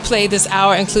music we played this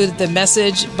hour included The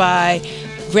Message by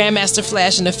Grandmaster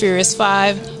Flash and the Furious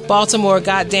Five, Baltimore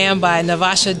Goddamn by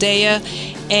Navasha Daya,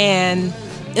 and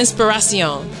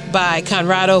Inspiracion by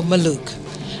Conrado Maluk.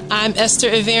 I'm Esther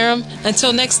Iverum.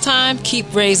 Until next time,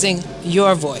 keep raising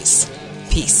your voice.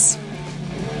 Peace.